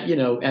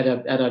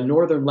a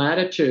northern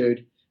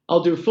latitude,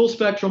 I'll do full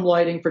spectrum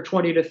lighting for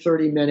 20 to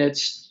 30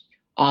 minutes.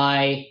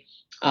 I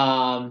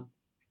have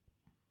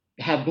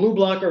blue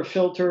blocker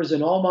filters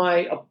in all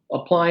my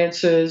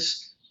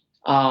appliances.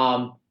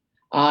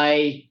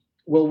 I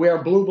will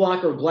wear blue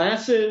blocker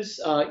glasses,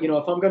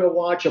 if I'm going to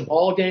watch a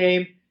ball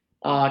game,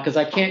 because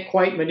I can't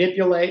quite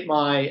manipulate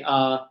my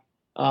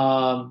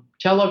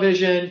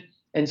television.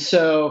 And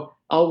so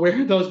I'll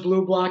wear those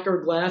blue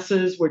blocker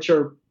glasses, which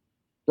are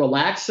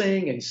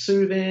relaxing and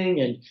soothing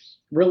and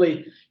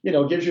really,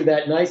 gives you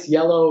that nice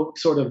yellow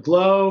sort of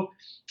glow.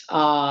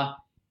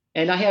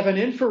 And I have an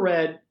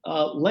infrared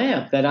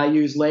lamp that I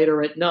use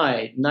later at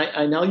night.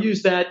 And I'll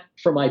use that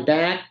for my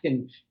back.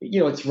 And,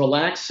 it's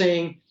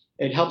relaxing.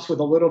 It helps with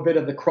a little bit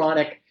of the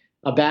chronic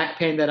back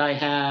pain that I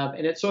have.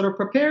 And it sort of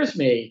prepares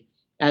me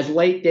as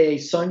late day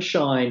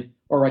sunshine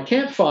or a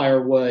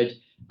campfire would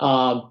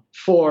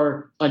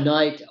for a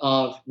night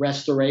of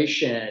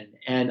restoration.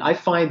 And I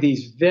find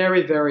these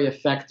very, very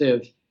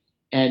effective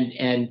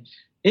and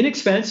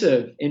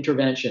inexpensive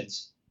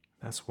interventions.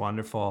 That's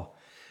wonderful.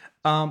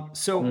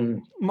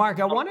 Mark,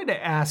 I wanted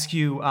to ask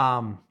you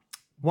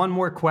one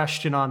more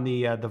question on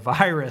the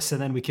virus,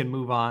 and then we can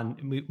move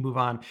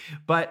on.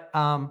 But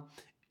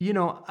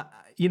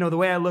the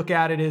way I look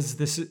at it is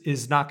this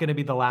is not going to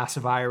be the last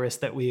virus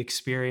that we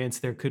experience.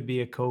 There could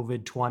be a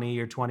COVID 20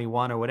 or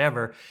 21 or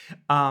whatever.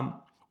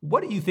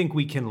 What do you think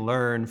we can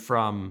learn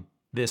from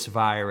this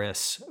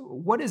virus?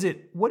 What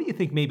do you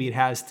think maybe it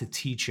has to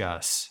teach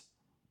us?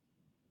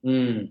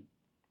 Mm.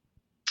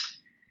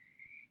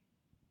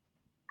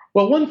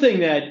 Well, one thing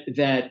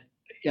that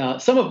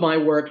some of my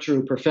work,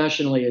 Drew,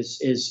 professionally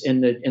is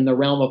in the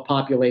realm of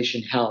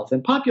population health,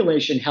 and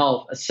population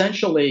health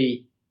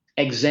essentially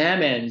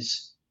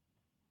examines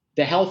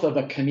the health of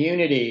a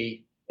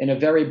community in a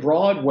very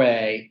broad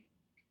way,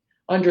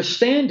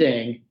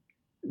 understanding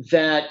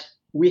that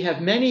we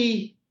have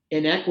many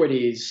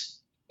inequities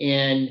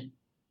in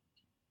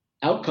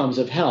outcomes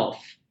of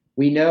health.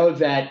 We know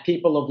that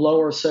people of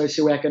lower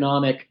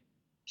socioeconomic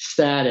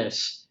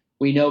status,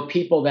 we know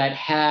people that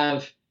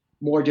have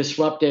more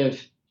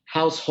disruptive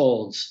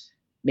households,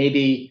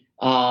 maybe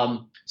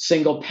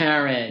single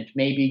parent,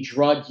 maybe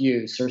drug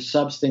use or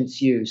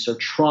substance use or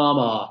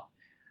trauma.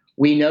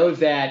 We know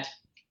that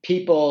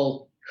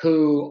people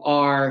who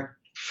are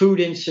food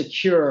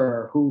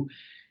insecure, who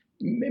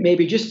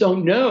maybe just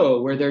don't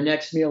know where their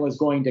next meal is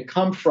going to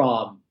come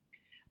from.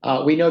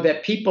 We know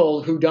that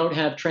people who don't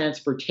have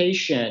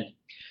transportation.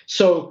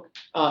 So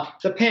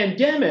the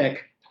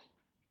pandemic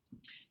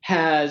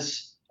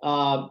has,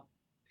 from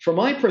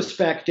my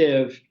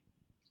perspective,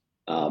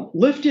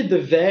 lifted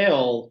the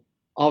veil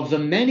of the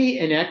many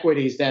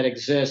inequities that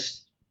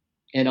exist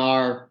in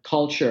our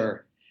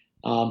culture.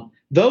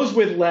 Those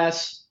with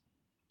less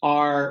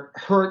are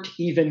hurt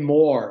even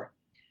more.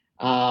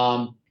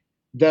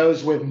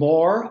 Those with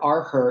more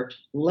are hurt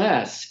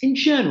less in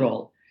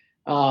general.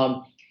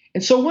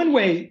 And so one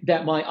way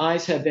that my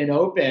eyes have been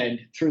opened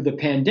through the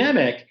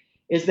pandemic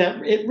is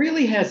that it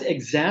really has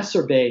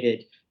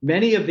exacerbated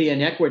many of the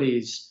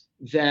inequities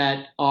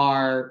that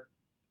are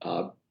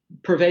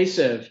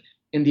pervasive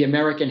in the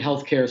American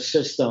healthcare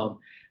system.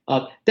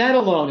 That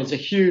alone is a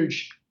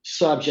huge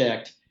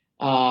subject,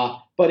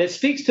 but it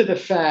speaks to the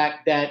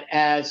fact that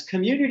as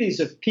communities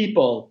of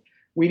people,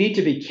 we need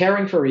to be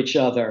caring for each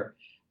other.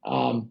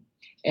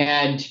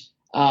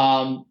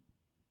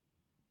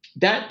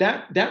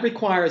 That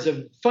requires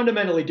a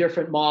fundamentally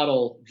different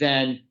model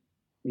than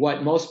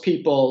what most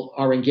people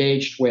are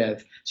engaged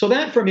with. So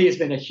that for me has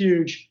been a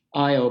huge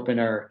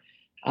eye-opener.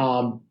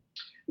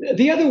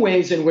 The other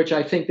ways in which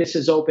I think this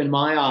has opened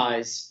my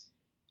eyes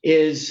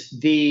is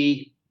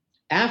the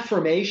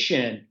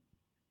affirmation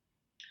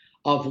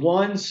of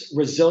one's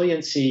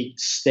resiliency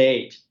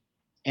state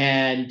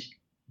and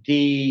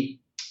the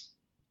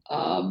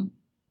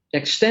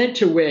extent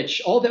to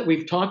which all that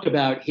we've talked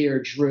about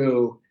here,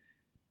 Drew,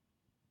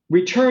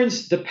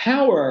 returns the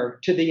power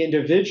to the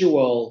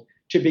individual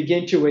to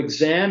begin to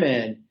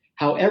examine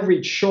how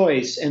every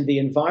choice and the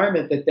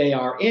environment that they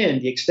are in,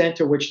 the extent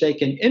to which they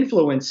can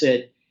influence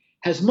it,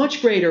 has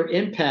much greater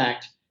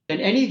impact than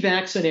any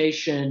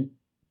vaccination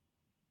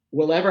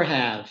will ever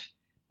have.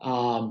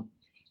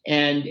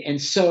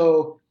 And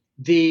so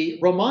the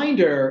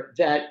reminder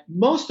that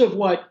most of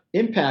what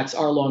impacts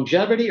our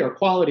longevity or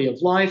quality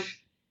of life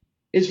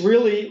is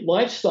really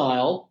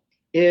lifestyle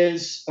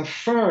is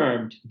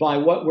affirmed by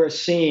what we're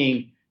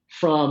seeing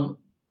from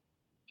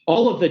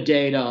all of the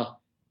data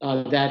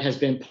that has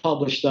been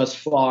published thus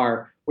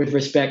far with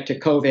respect to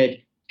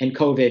COVID and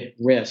COVID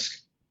risk.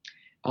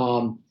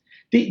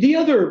 The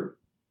other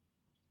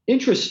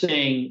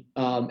interesting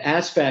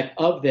aspect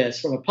of this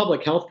from a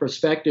public health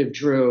perspective,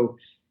 Drew,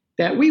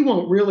 that we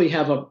won't really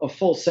have a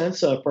full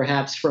sense of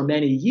perhaps for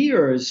many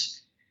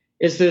years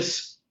is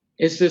this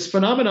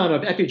phenomenon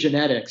of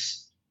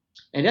epigenetics.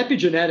 And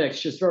epigenetics,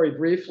 just very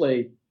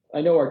briefly,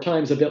 I know our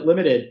time's a bit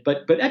limited,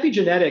 but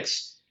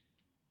epigenetics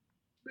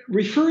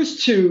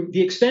refers to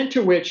the extent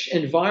to which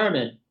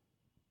environment,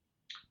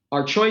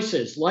 our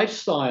choices,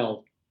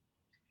 lifestyle,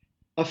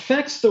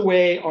 affects the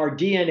way our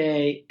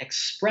DNA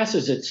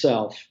expresses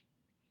itself.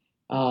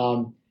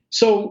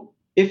 So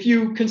if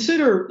you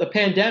consider the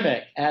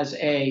pandemic as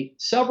a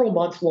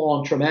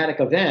several-month-long traumatic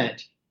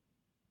event,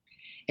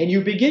 and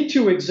you begin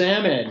to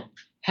examine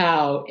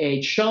how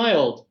a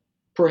child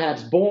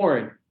perhaps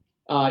born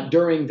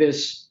during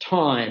this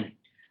time,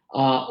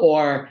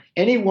 or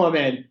any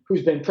woman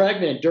who's been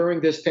pregnant during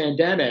this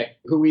pandemic,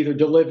 who either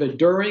delivered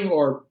during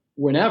or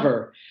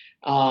whenever,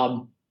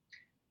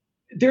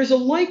 there's a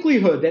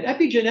likelihood that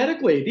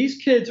epigenetically these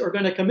kids are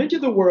going to come into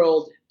the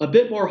world a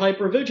bit more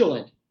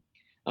hypervigilant.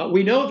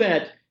 We know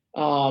that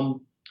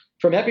from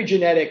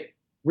epigenetic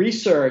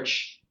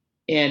research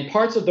in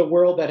parts of the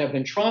world that have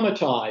been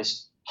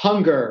traumatized,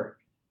 hunger,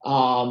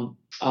 the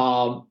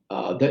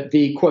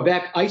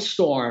Quebec ice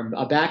storm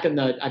back in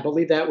I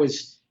believe that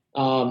was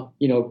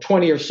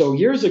 20 or so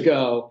years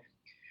ago,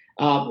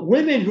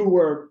 women who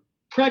were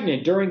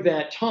pregnant during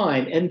that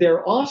time and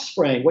their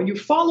offspring, when you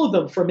follow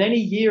them for many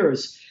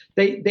years,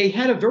 they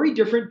had a very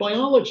different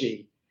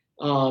biology,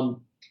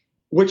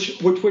 which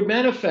would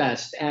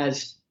manifest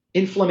as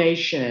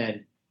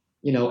inflammation,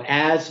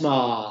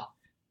 asthma,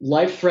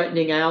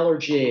 life-threatening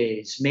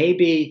allergies,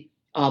 maybe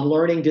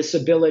learning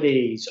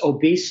disabilities,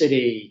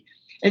 obesity.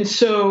 And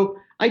so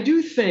I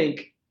do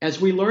think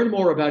as we learn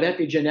more about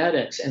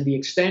epigenetics and the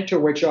extent to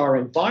which our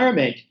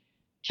environment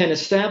can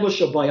establish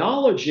a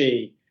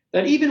biology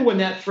that even when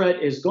that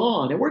threat is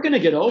gone, and we're going to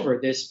get over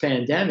this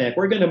pandemic,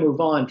 we're going to move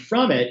on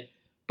from it,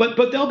 but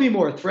there'll be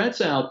more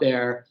threats out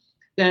there,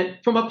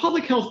 that from a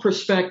public health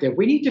perspective,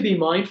 we need to be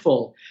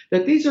mindful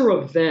that these are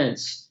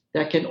events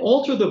that can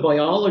alter the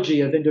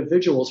biology of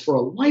individuals for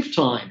a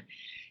lifetime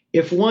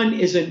if one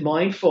isn't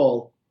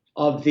mindful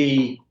of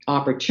the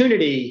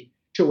opportunity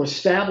to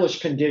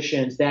establish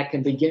conditions that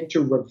can begin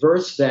to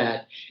reverse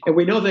that. And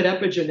we know that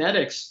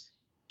epigenetics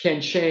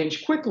can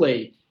change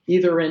quickly,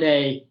 either in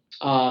a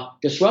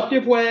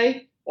disruptive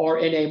way or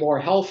in a more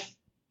health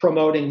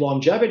promoting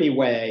longevity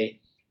way.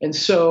 And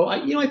so,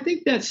 I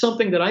think that's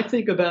something that I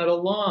think about a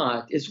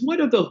lot is what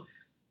are the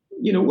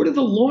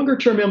longer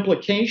term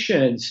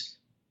implications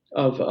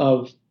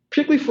of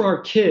particularly for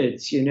our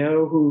kids,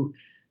 who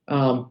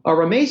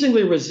are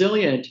amazingly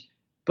resilient,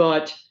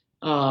 but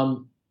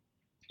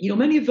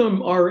many of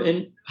them are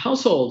in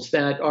households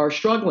that are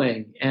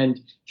struggling, and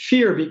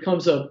fear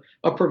becomes a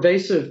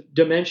pervasive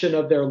dimension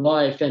of their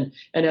life. And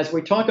as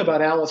we talk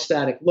about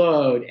allostatic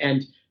load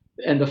and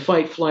the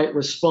fight flight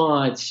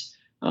response,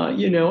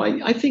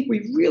 I think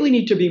we really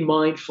need to be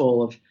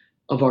mindful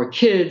of our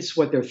kids,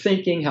 what they're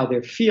thinking, how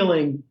they're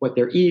feeling, what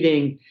they're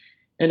eating.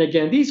 And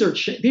again, these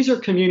are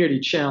community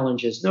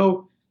challenges.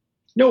 No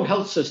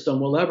health system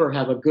will ever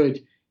have a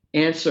good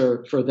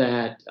answer for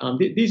that.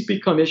 These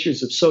become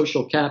issues of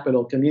social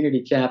capital,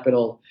 community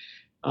capital,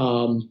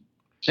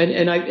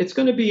 it's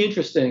going to be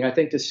interesting, I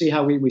think, to see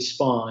how we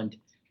respond.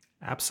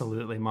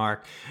 Absolutely,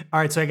 Mark.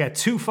 All right, so I got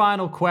two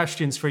final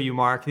questions for you,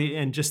 Mark,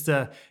 and just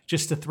to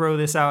throw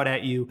this out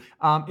at you,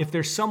 if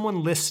there's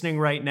someone listening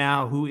right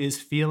now who is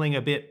feeling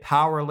a bit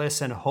powerless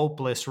and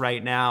hopeless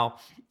right now,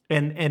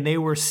 and they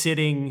were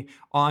sitting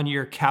on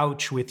your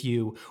couch with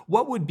you,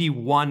 what would be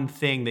one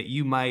thing that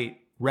you might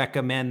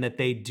recommend that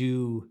they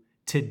do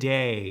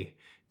today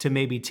to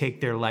maybe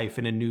take their life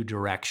in a new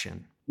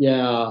direction?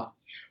 Yeah.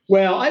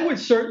 Well, I would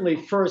certainly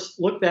first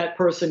look that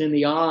person in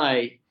the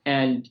eye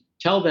and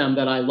tell them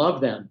that I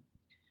love them,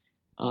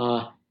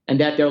 and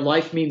that their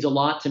life means a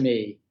lot to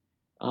me,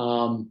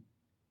 and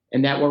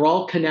that we're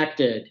all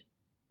connected.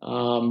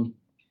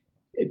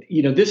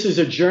 This is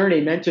a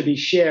journey meant to be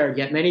shared,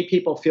 yet many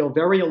people feel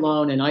very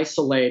alone and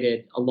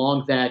isolated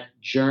along that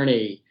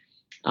journey.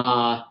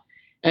 And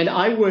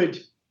I would,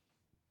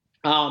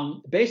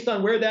 based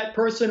on where that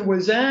person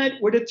was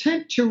at, would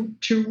attempt to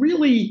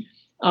really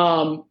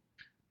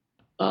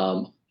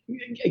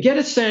get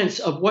a sense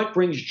of what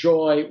brings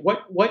joy,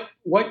 what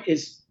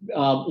lights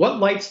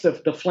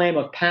the flame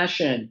of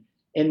passion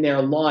in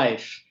their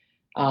life.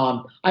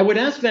 I would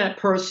ask that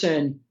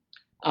person,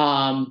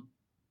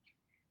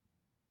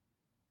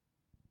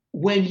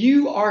 when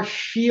you are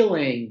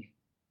feeling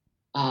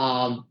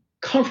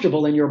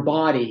comfortable in your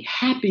body,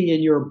 happy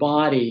in your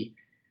body,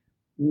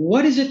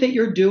 what is it that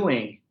you're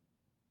doing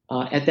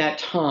at that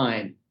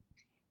time,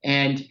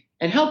 and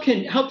how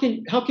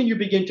can you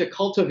begin to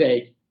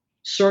cultivate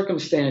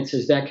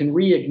circumstances that can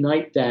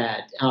reignite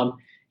that,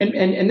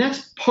 and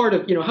that's part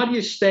of how do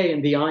you stay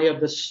in the eye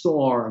of the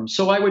storm.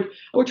 So I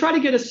would try to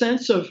get a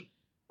sense of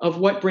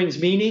what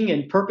brings meaning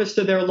and purpose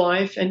to their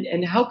life,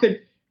 and how could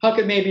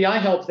maybe I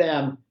help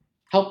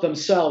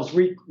themselves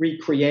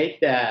recreate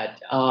that,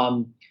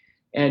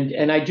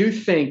 and I do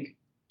think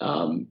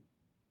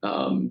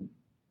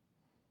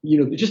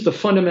just the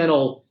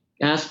fundamental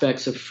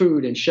aspects of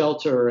food and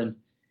shelter and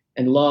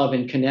love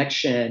and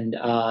connection,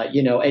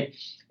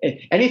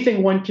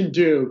 anything one can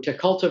do to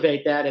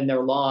cultivate that in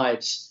their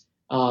lives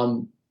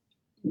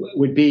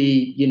would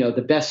be,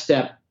 the best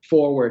step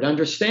forward.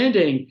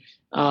 Understanding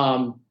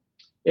that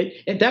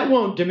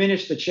won't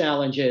diminish the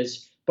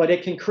challenges, but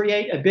it can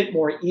create a bit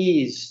more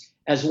ease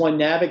as one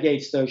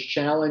navigates those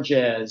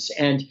challenges.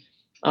 And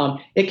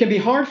it can be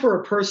hard for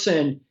a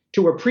person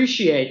to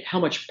appreciate how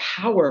much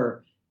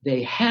power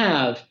they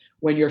have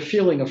when you're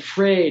feeling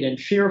afraid and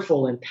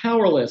fearful and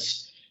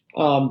powerless.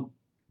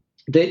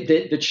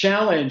 The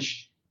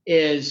challenge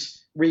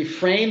is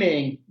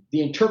reframing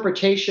the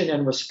interpretation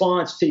and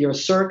response to your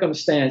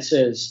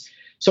circumstances.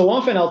 So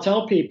often I'll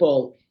tell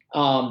people,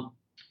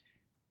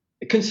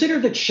 consider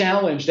the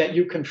challenge that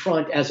you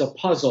confront as a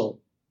puzzle.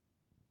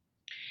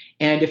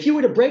 And if you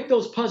were to break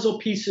those puzzle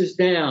pieces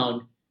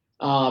down,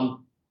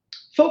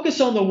 focus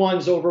on the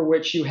ones over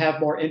which you have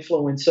more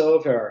influence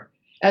over,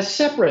 as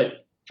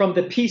separate from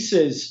the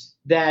pieces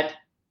that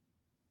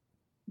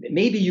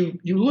maybe you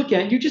look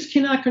at, you just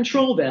cannot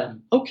control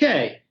them.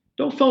 Okay,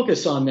 don't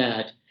focus on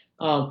that,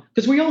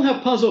 because we all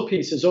have puzzle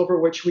pieces over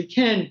which we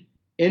can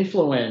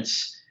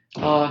influence.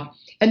 And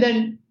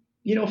then,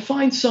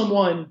 find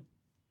someone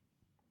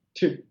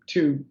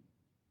to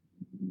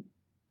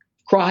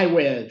cry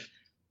with,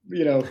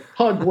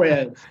 hug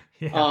with,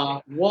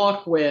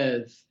 walk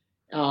with,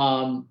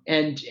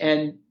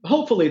 and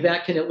hopefully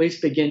that can at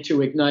least begin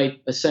to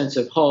ignite a sense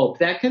of hope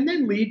that can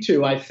then lead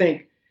to, I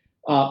think,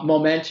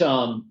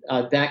 momentum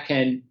that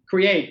can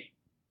create,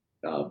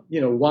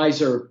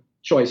 wiser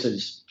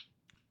choices.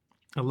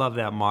 I love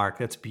that, Mark.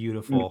 That's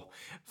beautiful.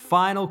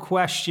 Final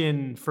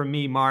question for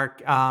me,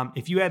 Mark.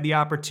 If you had the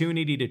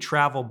opportunity to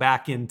travel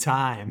back in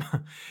time,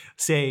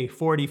 say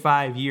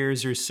 45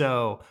 years or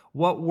so,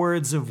 what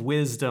words of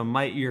wisdom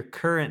might your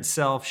current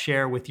self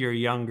share with your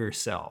younger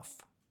self?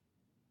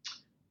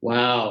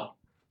 Wow.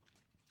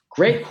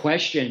 Great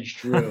questions,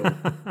 Drew.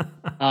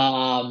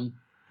 I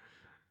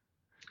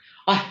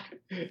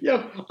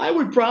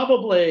would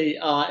probably,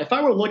 if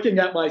I were looking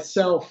at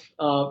myself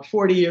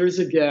 40 years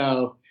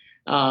ago,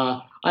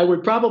 I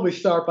would probably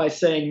start by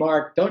saying,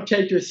 Mark, don't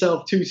take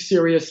yourself too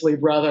seriously,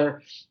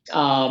 brother.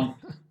 Don't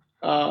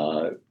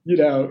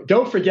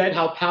forget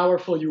how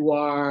powerful you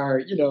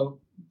are.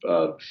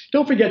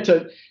 Don't forget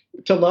to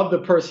love the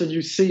person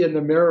you see in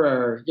the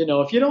mirror.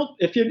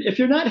 If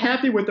you're not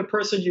happy with the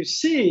person you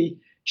see,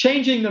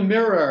 changing the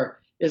mirror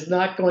is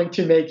not going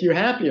to make you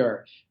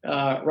happier,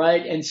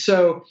 right? And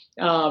so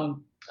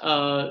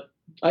I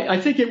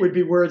think it would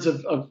be words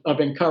of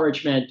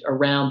encouragement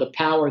around the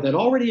power that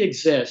already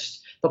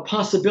exists, the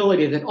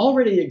possibility that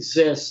already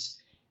exists,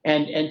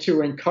 and to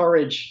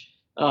encourage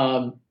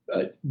a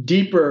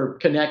deeper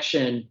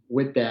connection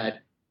with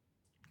that.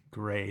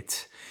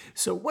 Great.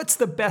 So what's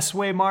the best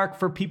way, Mark,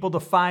 for people to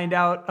find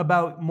out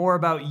more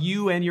about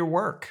you and your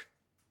work?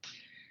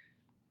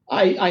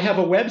 I have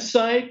a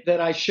website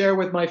that I share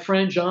with my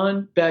friend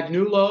John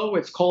Bagnulo.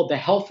 It's called The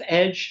Health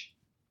Edge.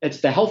 It's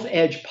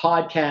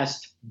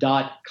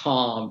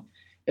thehealthedgepodcast.com.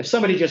 If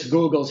somebody just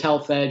Googles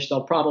Health Edge,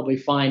 they'll probably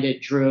find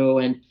it, Drew.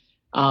 And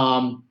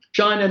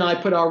John and I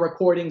put our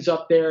recordings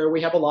up there.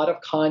 We have a lot of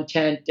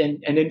content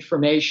and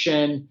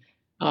information.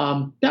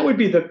 That would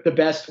be the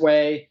best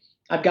way.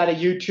 I've got a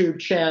YouTube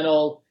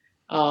channel,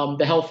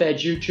 the Health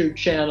Edge YouTube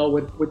channel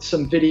with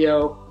some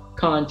video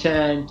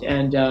content.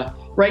 And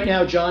right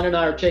now, John and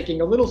I are taking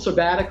a little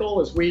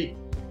sabbatical as we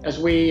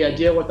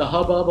deal with the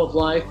hubbub of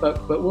life,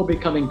 but we'll be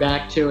coming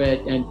back to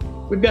it. And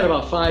we've got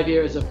about 5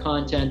 years of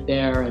content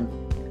there, and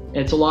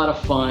it's a lot of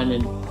fun.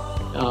 And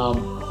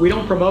we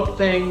don't promote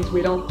things,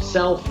 we don't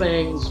sell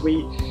things.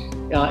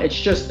 It's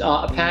just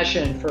a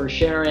passion for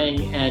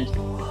sharing and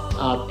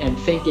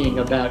thinking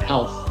about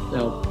health.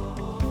 So,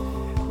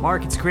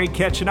 Mark, it's great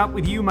catching up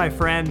with you, my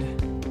friend.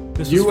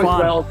 This was you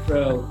fun. As well,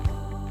 Drew.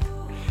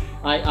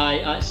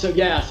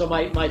 So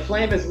my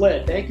flame is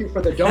lit. Thank you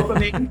for the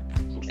dopamine,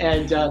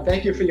 and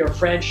thank you for your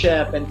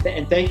friendship,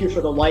 and thank you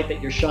for the light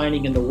that you're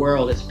shining in the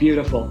world. It's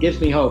beautiful.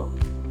 Gives me hope.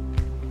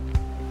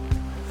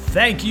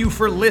 Thank you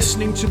for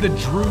listening to the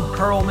Drew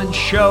Perlman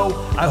Show.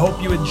 I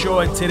hope you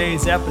enjoyed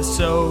today's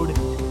episode.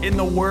 In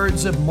the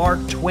words of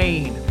Mark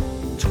Twain,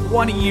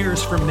 20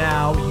 years from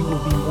now, you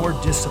will be more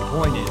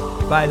disappointed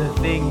by the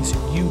things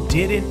you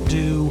didn't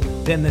do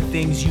than the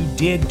things you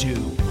did do.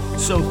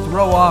 So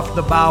throw off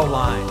the bow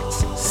lines,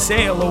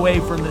 sail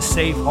away from the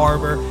safe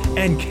harbor,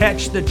 and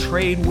catch the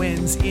trade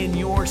winds in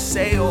your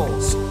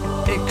sails.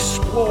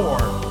 Explore,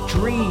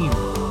 dream,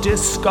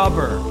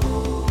 discover,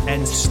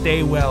 and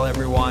stay well,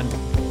 everyone.